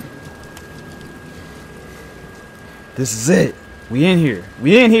 This is it. We in here.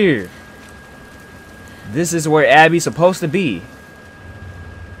 We in here. This is where Abby's supposed to be.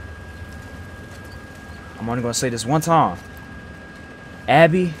 I'm only gonna say this one time.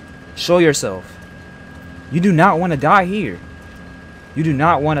 Abby, show yourself. You do not want to die here. You do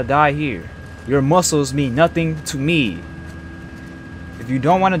not want to die here. Your muscles mean nothing to me. If you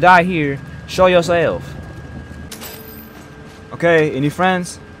don't want to die here, show yourself. Okay, any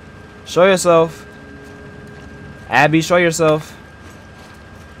friends? Show yourself. Abby, show yourself.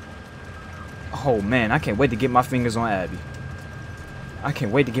 Oh man, I can't wait to get my fingers on Abby. I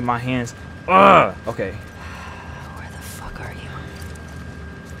can't wait to get my hands. Ugh! Okay. Where the fuck are you?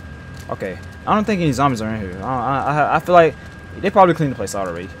 Okay. I don't think any zombies are in here. I feel like they probably cleaned the place out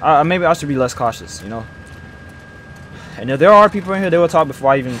already. Maybe I should be less cautious, you know? And if there are people in here, they will talk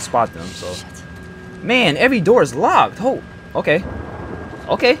before I even spot them, so. Shit. Man, every door is locked. Oh, okay.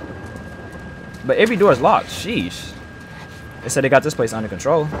 Okay. But every door is locked. Sheesh. They said they got this place under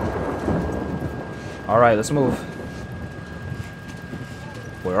control. Alright, let's move.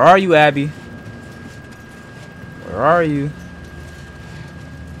 Where are you, Abby? Where are you?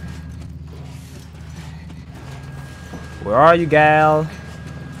 Where are you, gal?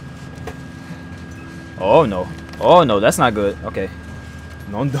 Oh no. Oh no, that's not good. Okay.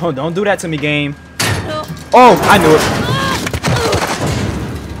 Don't do that to me, game. Oh, I knew it.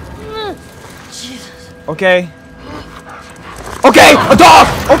 Okay. Okay, a dog.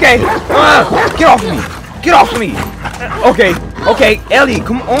 Okay. Get off of me. Get off of me. Okay. Okay, Ellie,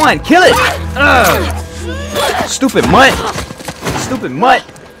 come on, kill it. Stupid mutt. Stupid mutt.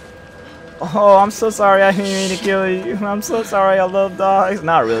 Oh, I'm so sorry. I didn't mean to kill you. I'm so sorry. I love dogs.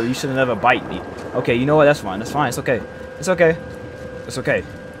 Not really. You should have never bite me. Okay, you know what? That's fine. That's fine. It's okay. It's okay. It's okay.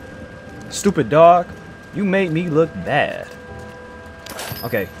 Stupid dog. You made me look bad.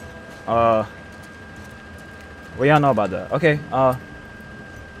 Okay. What y'all know about that? Okay.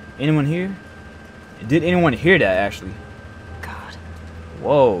 Anyone here? Did anyone hear that actually? God.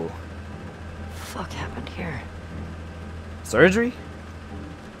 Whoa. Fuck happened here? Surgery?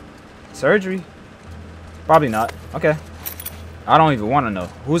 Surgery? Probably not. Okay. I don't even want to know.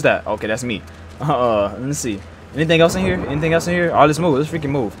 Who's that? Okay, that's me. Let me see. Anything else in here? Anything else in here? Oh, let's move. Let's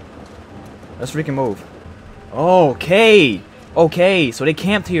freaking move. Let's freaking move. Okay. Okay. So they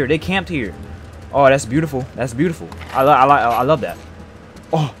camped here. They camped here. Oh, that's beautiful. That's beautiful. I love that.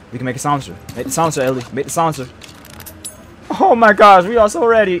 Oh, we can make a silencer. Make the silencer, Ellie. Make the silencer. Oh my gosh, we are so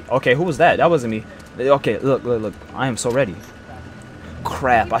ready. Okay, who was that? That wasn't me. Okay, look. I am so ready.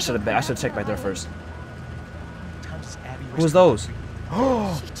 Crap, I should have checked back there first. Who was those?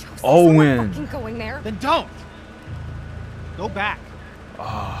 Owen. Going there. Then don't. Go back.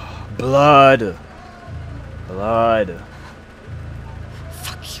 Blood. Blood.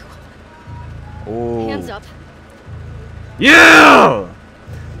 Fuck you. Oh. Hands up. Yeah!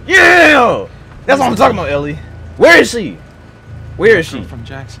 Yeah! That's what I'm talking about, Ellie. Where is she? Where is she? From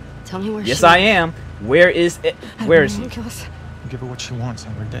Jackson. Tell me where Yes, she I am. Where is it? Where is she? Kill us. Give her what she wants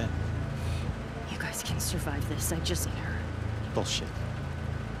and we're dead. You guys can survive this. I just need her. Bullshit.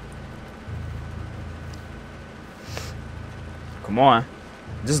 Come on.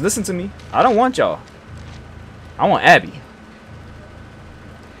 Just listen to me. I don't want y'all. I want Abby.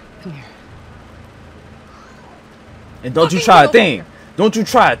 Come here. And don't you try a thing. Don't you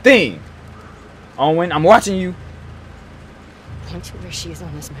try a thing. Owen, I'm watching you. Point to where she is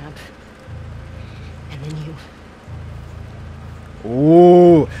on this map. And then you.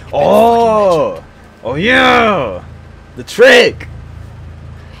 Ooh. Oh. Oh, yeah. The trick.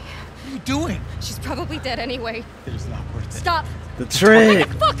 What are you doing? She's probably dead anyway. It is not worth it. Stop! The trick.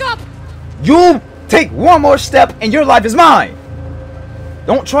 Fuck up! You take one more step and your life is mine.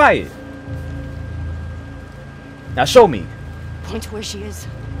 Don't try it. Now show me. Point to where she is.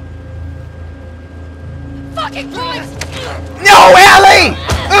 Fucking Christ! No, Ellie!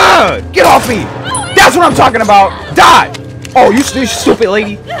 Get off me! That's what I'm talking about! Die! Oh, you stupid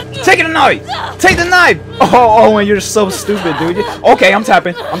lady! Take the knife! Take the knife! Oh, Owen, you're so stupid, dude. Okay, I'm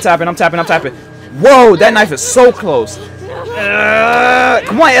tapping. I'm tapping. Whoa, that knife is so close.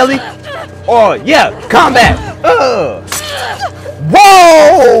 Come on, Ellie. Oh, yeah, combat.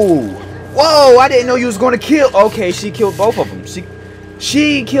 Whoa! Whoa, I didn't know you was going to kill. Okay, she killed both of them.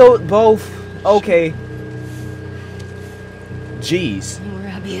 She killed both. Okay. Jeez. Tell me where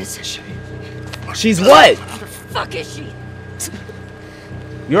Abby is. She's what? Where the fuck is she?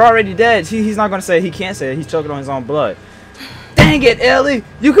 You're already dead. He's not gonna say it. He can't say it. He's choking on his own blood. Dang it, Ellie!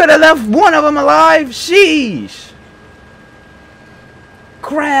 You could have left one of them alive. Sheesh.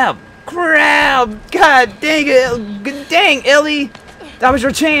 Crap. God dang it. Dang, Ellie. That was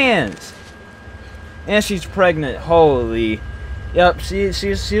your chance. And she's pregnant. Holy. Yep. She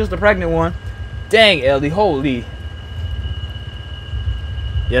was the pregnant one. Dang, Ellie. Holy.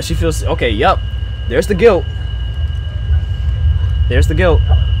 Yeah, she feels okay. Yep. There's the guilt. There's the guilt.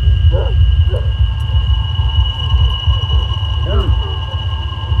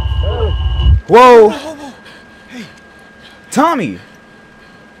 Whoa! Hey, Tommy!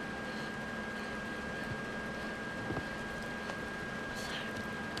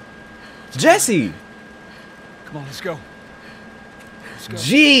 Jesse! Come on, let's go.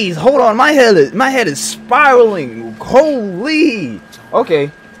 Jeez, hold on. My head is spiraling. Holy.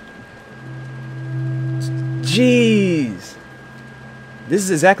 Okay. Jeez. This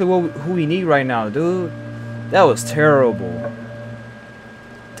is exactly who we need right now, dude. That was terrible.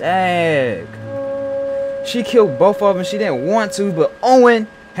 Dang. She killed both of them. She didn't want to, but Owen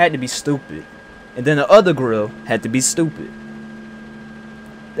had to be stupid. And then the other girl had to be stupid.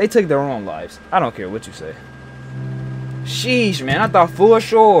 They took their own lives. I don't care what you say. Sheesh, man. I thought for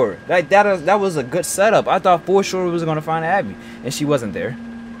sure. That was a good setup. I thought for sure we was going to find Abby. And she wasn't there.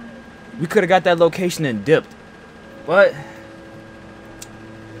 We could have got that location and dipped. But...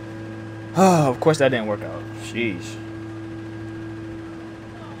 oh, of course that didn't work out. Sheesh.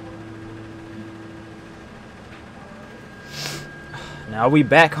 Now we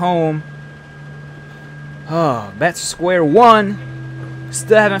back home. Oh, back to square one.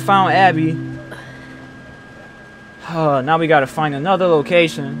 Still haven't found Abby. Now we gotta find another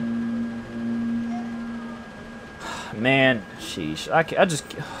location. Man, sheesh. I just...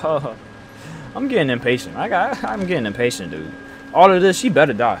 I'm getting impatient. I'm getting impatient, dude. All of this, she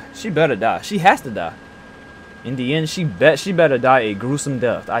better die. She better die. She has to die. In the end, she better die a gruesome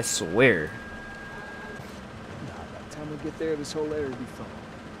death. I swear. By the time we get there, this whole area will be fine.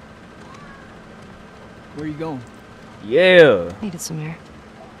 Where are you going? Yeah. Needed some air.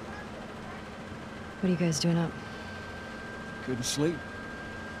 What are you guys doing up? Couldn't sleep.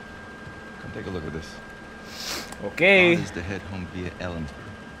 Come take a look at this. Okay. Orders to head home via Ellensburg.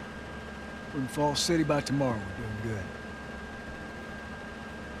 We're in Falls City by tomorrow. We're doing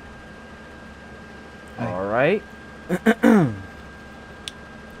good. All right.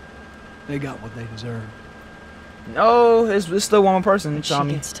 They got what they deserve. No, it's still one more person. But she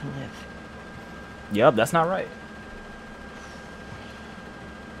Tommy. gets to live. Yep, that's not right.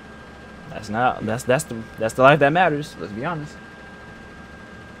 That's the life that matters. Let's be honest.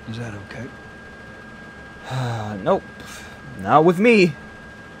 Is that okay? Nope, not with me.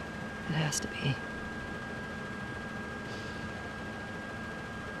 It has to be.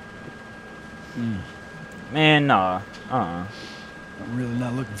 Man, nah. I'm really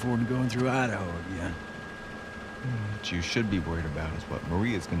not looking forward to going through Idaho again. What you should be worried about is what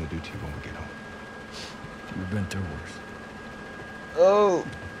Maria's gonna do to you when we get home. We've been through worse. Oh.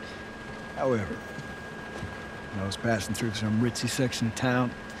 However, when I was passing through some ritzy section of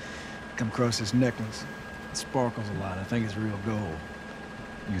town, come across this necklace. It sparkles a lot. I think it's real gold.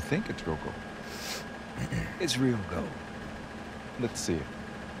 You think it's real gold? It's real gold. Let's see it.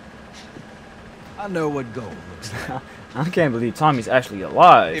 I know what gold looks like. I can't believe Tommy's actually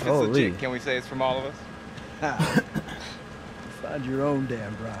alive. If it's Holy. legit, can we say it's from all of us? Find your own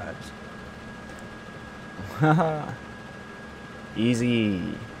damn bribes.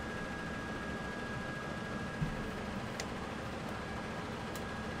 Easy.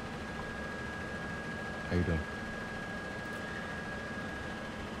 How you doing?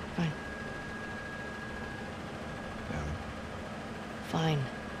 Fine. Yeah. Fine.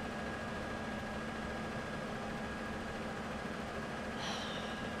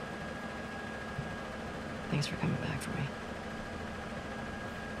 Thanks for coming back for me.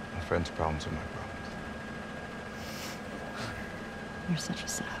 My friend's problems are my problems. You're such a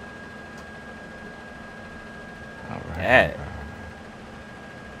sap. All right. Yeah.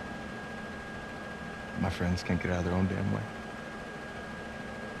 My friends can't get out of their own damn way.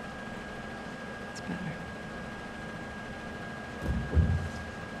 It's better.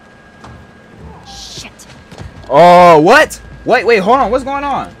 Shit. Oh, what? Wait, hold on. What's going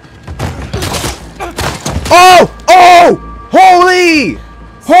on? Oh! Holy!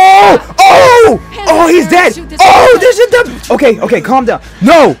 Oh, he's dead. Oh, this is the... Okay, calm down.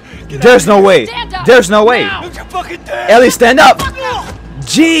 No, there's no way. There's no way. Ellie, stand up.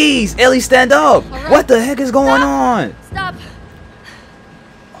 Jeez, Ellie, stand up. What the heck is going on? Stop.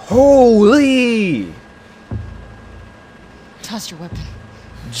 Holy. Toss your weapon.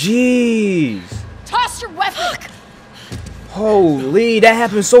 Jeez. Toss your weapon. Holy, that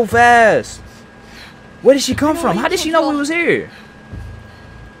happened so fast. Where did she come from? How did she know we was here?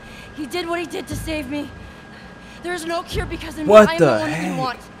 He did what he did to save me. There's no cure because of me. What I am the the one heck? you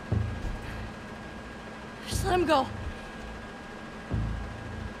want. Just let him go.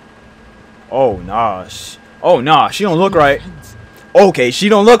 Oh nah, she don't look right. Okay, she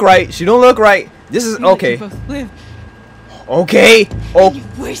don't look right. She don't look right. This is okay. Okay. Oh, You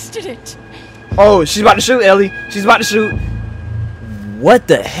wasted it. oh, she's about to shoot, Ellie. She's about to shoot. What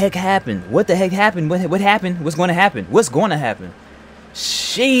the heck happened? What the heck happened? What happened? What's going to happen? What's going to happen?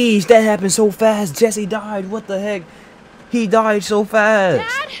 Sheesh, that happened so fast. Jesse died. What the heck? He died so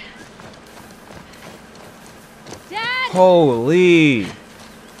fast. Dad? Holy.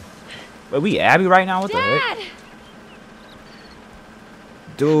 Wait, we Abby right now? What the heck?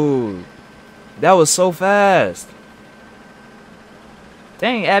 Dude. That was so fast.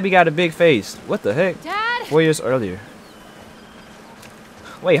 Dang, Abby got a big face. What the heck? Dad? 4 years earlier.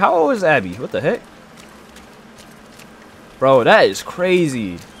 Wait, how old is Abby? What the heck? Bro, that is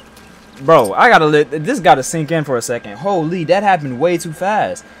crazy. Bro, I gotta this gotta sink in for a second. Holy, that happened way too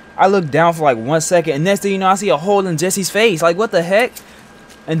fast. I looked down for like 1 second, and next thing you know, I see a hole in Jesse's face. Like, what the heck?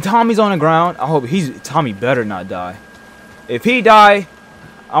 And Tommy's on the ground. I hope Tommy better not die. If he die,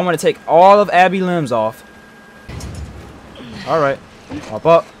 I want to take all of Abby's limbs off. All right, hop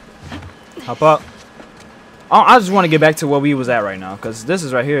up, hop up. I just want to get back to where we was at right now, cause this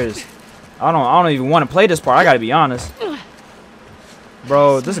is right here is. I don't even want to play this part. I gotta be honest,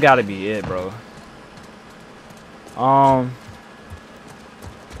 bro. This gotta be it, bro.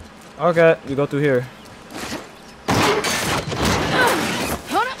 Okay, we go through here.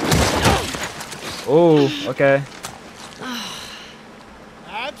 Oh, okay.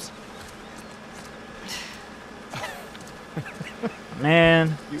 Abs?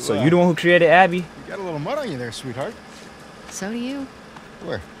 Man, so you the one who created Abby? You got a little mud on you there, sweetheart. So do you.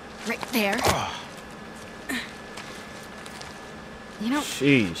 Where? Right there. You know,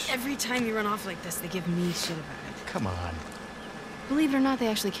 Sheesh. every time you run off like this, they give me shit about it. Come on. Believe it or not, they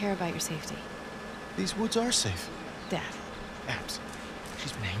actually care about your safety. These woods are safe. Dad. Abs.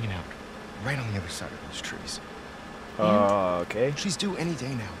 She's been hanging out right on the other side of those trees. Okay. She's due any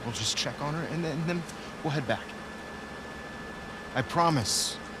day now. We'll just check on her and then we'll head back. I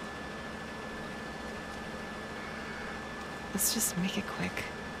promise. Let's just make it quick.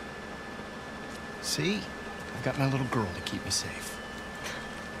 See? I've got my little girl to keep me safe.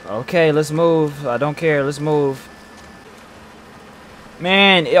 Okay, let's move. I don't care. Let's move.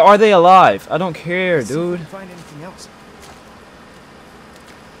 Man, are they alive? I don't care, See if we dude. can find anything else.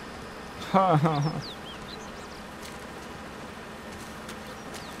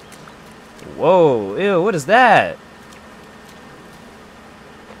 Whoa, ew, what is that?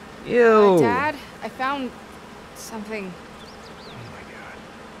 Ew. Dad, I found something. Oh my god.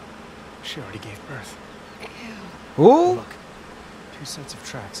 She already gave birth. Who? Look. 2 sets of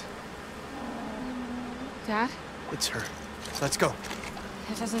tracks. Dad? It's her. Let's go.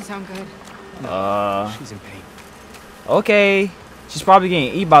 That doesn't sound good. She's in pain. Okay. She's probably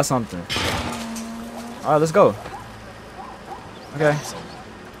getting eaten by something. Alright, let's go. Okay.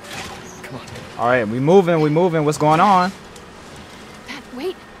 Come on. Alright, we moving. What's going on? Dad,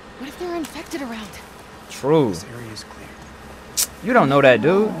 wait. What if they're infected around? True. This area is clear. You don't know that,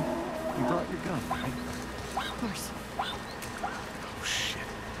 dude. You brought your gun, right? Of course. Oh shit.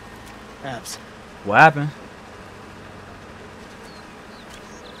 Abs. What happened?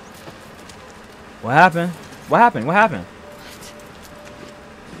 What happened? What happened? What happened?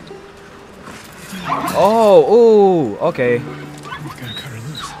 Oh, ooh, okay. We gotta cut her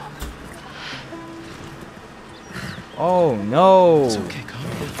loose. Oh no. It's okay, calm.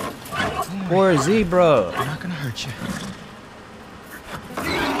 Poor zebra. I'm not gonna hurt you.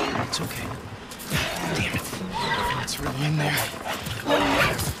 It's okay. Damn it. It's really in there.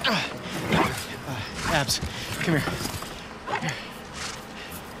 Abs, come here.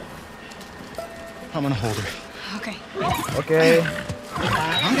 I'm gonna hold her. Okay. Okay.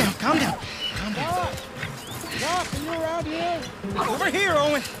 Calm down, calm down. Calm down. Doc, are you around here? Over here,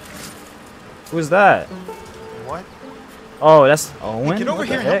 Owen. Who's that? What? Oh, that's Owen. Get over What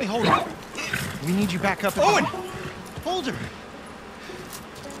here the and help me hold her. We need you back up. Owen! Hold her.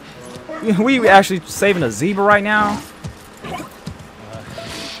 heck? We actually saving a zebra right now?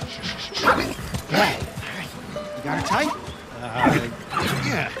 Yeah. You got her tight?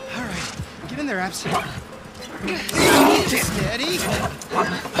 Yeah. All right. Get in there, Abs. Steady.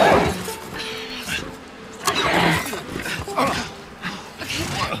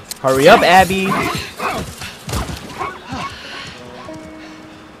 Hurry up, Abby.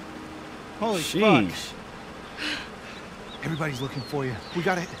 Holy fuck. Sheesh. Everybody's looking for you. We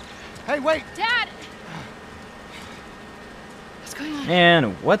gotta... Hey, wait! Dad! What's going on?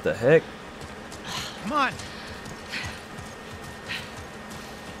 Man, what the heck? Come on.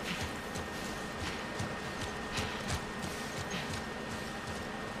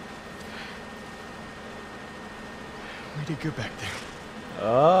 We did good back there.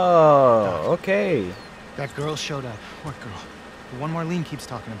 Oh, okay. That girl showed up. What girl? The one Marlene keeps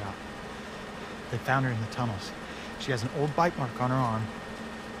talking about. They found her in the tunnels. She has an old bite mark on her arm.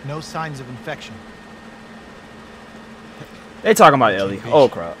 No signs of infection. They talking about Ellie. Oh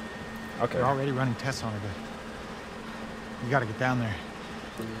crap. Okay. They're already running tests on her, but you gotta get down there.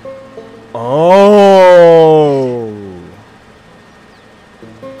 Oh.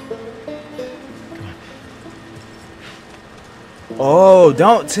 So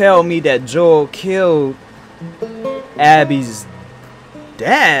don't tell me that Joel killed Abby's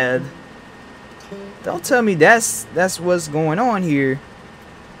dad. Don't tell me that's what's going on here.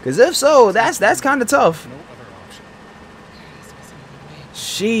 Cause if so, that's kind of tough. No other option. This was another way.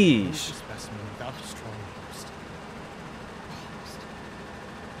 Sheesh. The specimen without a strong host.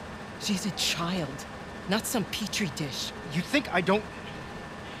 She's a child, not some petri dish. You think I don't...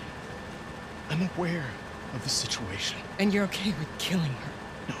 I'm aware of the situation. And you're okay with killing her.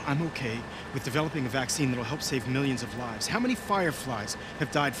 No, I'm okay with developing a vaccine that'll help save millions of lives. How many Fireflies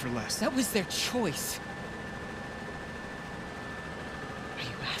have died for less? That was their choice. Are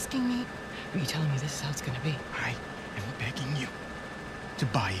you asking me? Or are you telling me this is how it's gonna be? I am begging you to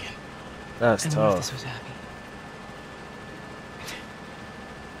buy in. That's And what if this tough. was Abby?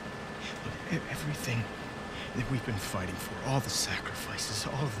 Look, everything that we've been fighting for, all the sacrifices,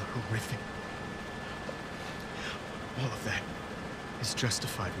 all of the horrific... all of that is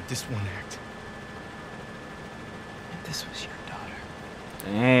justified with this one act. If this was your daughter,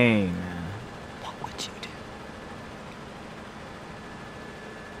 Dang, man. what would you do?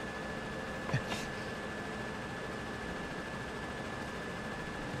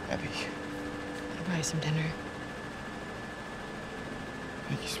 Abby, I'll buy you some dinner.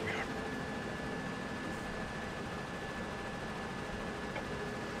 thank you, sweetheart.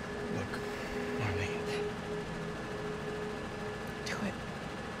 Look, Marlene. Do it.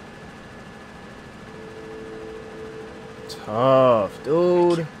 Tough,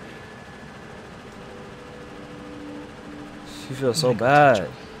 dude. She feels so I'm gonna go touch bad.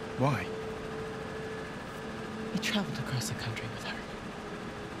 her. Why? He traveled across the country with her.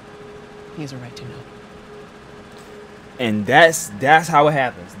 He has a right to know. And that's how it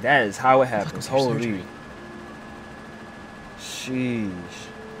happens. That is how it happens. Fuck with your Holy. surgery. Sheesh.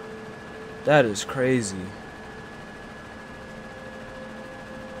 That is crazy.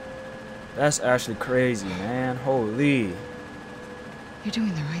 That's actually crazy, man. Holy. You're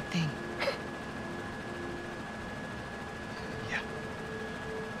doing the right thing. Yeah.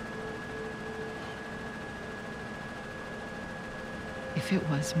 If it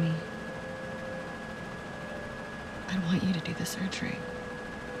was me, I'd want you to do the surgery.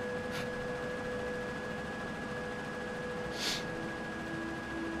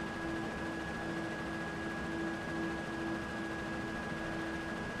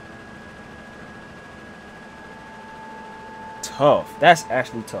 Tough. That's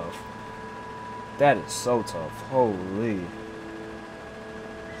actually tough. That is so tough. Holy.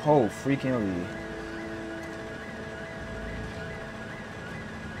 Ho freaking Lee.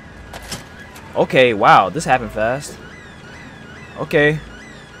 Okay, wow, this happened fast. Okay.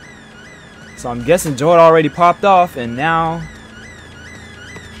 So I'm guessing Joel already popped off and now...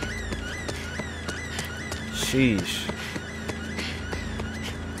 Sheesh.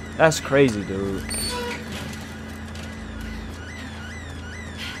 That's crazy, dude.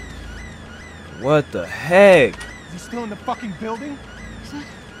 What the heck? Is he still in the fucking building?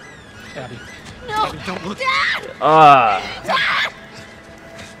 Abby. No! Abby, don't look. Dad! Ah.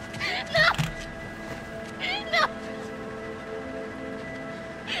 No!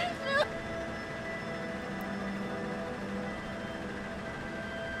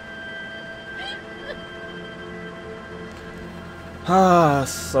 Ah,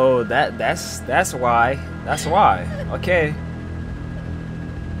 so that's why. That's why. Okay.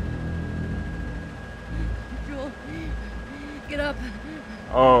 Joel, get up.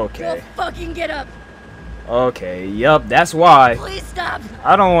 Okay. Joel, fucking get up. Okay. Yup. That's why. Please stop.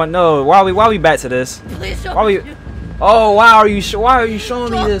 I don't want no. Why we back to this? Please don't. Why we? Oh, why are you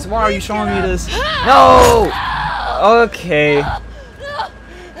showing me this? Why are you showing me this? No. Okay.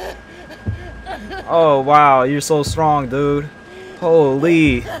 Oh wow, you're so strong, dude.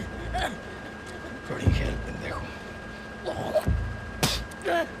 Holy.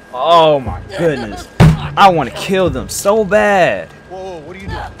 Oh my goodness. I want to kill them so bad. Whoa, what are you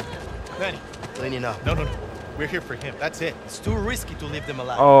doing? Benny. Letting you know. No. We're here for him. That's it. It's too risky to leave them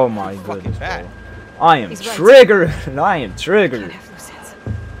alive. Oh my Fucking goodness, bad. bro. I am He's right. triggered. I am triggered.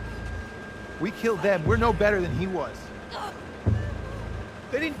 We killed them. We're no better than he was.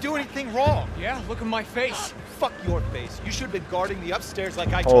 They didn't do anything wrong. Yeah, look at my face. Fuck your face. You should have been guarding the upstairs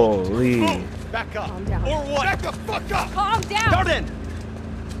like I told you Holy. to. Move. Back up. Calm down. Or what? Back the fuck up. Calm down. Now then.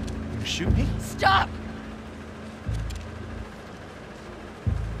 You shoot me? Stop.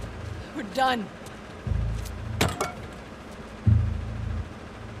 We're done.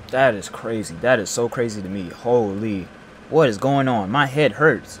 That is crazy. That is so crazy to me. Holy. What is going on? My head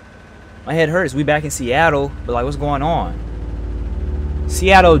hurts. My head hurts. We back in Seattle, but like, what's going on?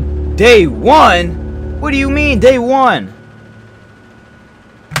 Seattle day one? What do you mean day one?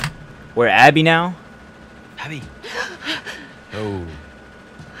 Where Abby now? Abby. Oh.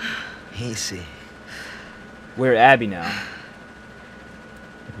 Easy. Where Abby now?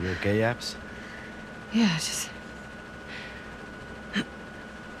 You okay, Abs? Yeah, just...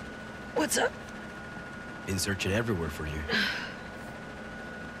 What's up? Been searching everywhere for you.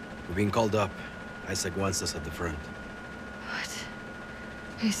 We're being called up. Isaac wants us at the front. What?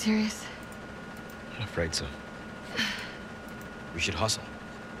 Are you serious? I'm afraid so. We should hustle.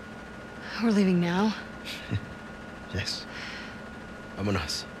 We're leaving now? Yes.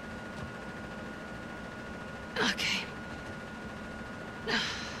 Vámonos. Okay.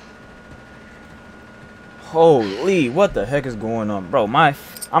 Holy, what the heck is going on? Bro,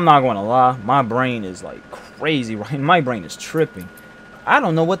 I'm not going to lie. My brain is like crazy, right? My brain is tripping. I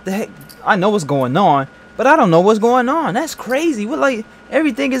don't know what the heck. I know what's going on, but I don't know what's going on. That's crazy. What, like,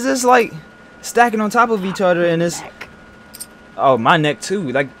 everything is just like stacking on top of each other, and it's... Oh, my neck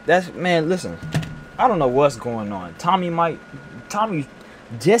too. Like, that's... Man, listen. I don't know what's going on.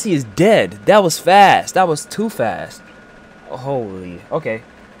 Jesse is dead. That was fast. That was too fast. Holy. Okay.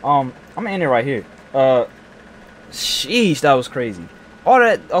 I'm gonna end it right here. Sheesh, that was crazy. All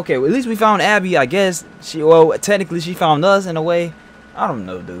that. Okay, well, at least we found Abby. I guess well, technically she found us in a way. I don't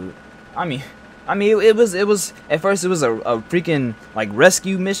know, dude. I mean, it was at first it was a freaking like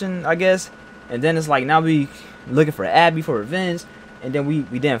rescue mission, I guess, and then it's like now we looking for Abby for revenge, and then we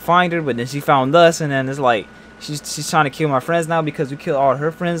didn't find her, but then she found us, and then it's like she's trying to kill my friends now because we killed all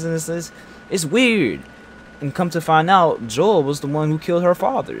her friends, and it's weird. And come to find out, Joel was the one who killed her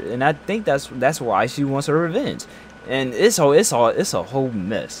father, and I think that's why she wants her revenge. And it's a whole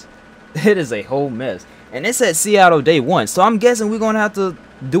mess. It is a whole mess. And it's at Seattle Day 1, so I'm guessing we're gonna have to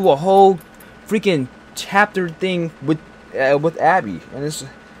do a whole freaking chapter thing with Abby. And it's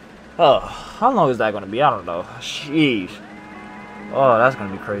how long is that gonna be? I don't know. Sheesh. Oh, that's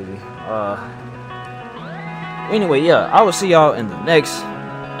gonna be crazy. Anyway, yeah, I will see y'all in the next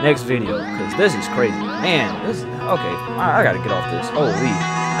video, because this is crazy, man. Okay, I gotta get off this. Holy,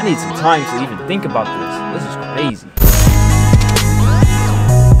 I need some time to even think about this. This is crazy.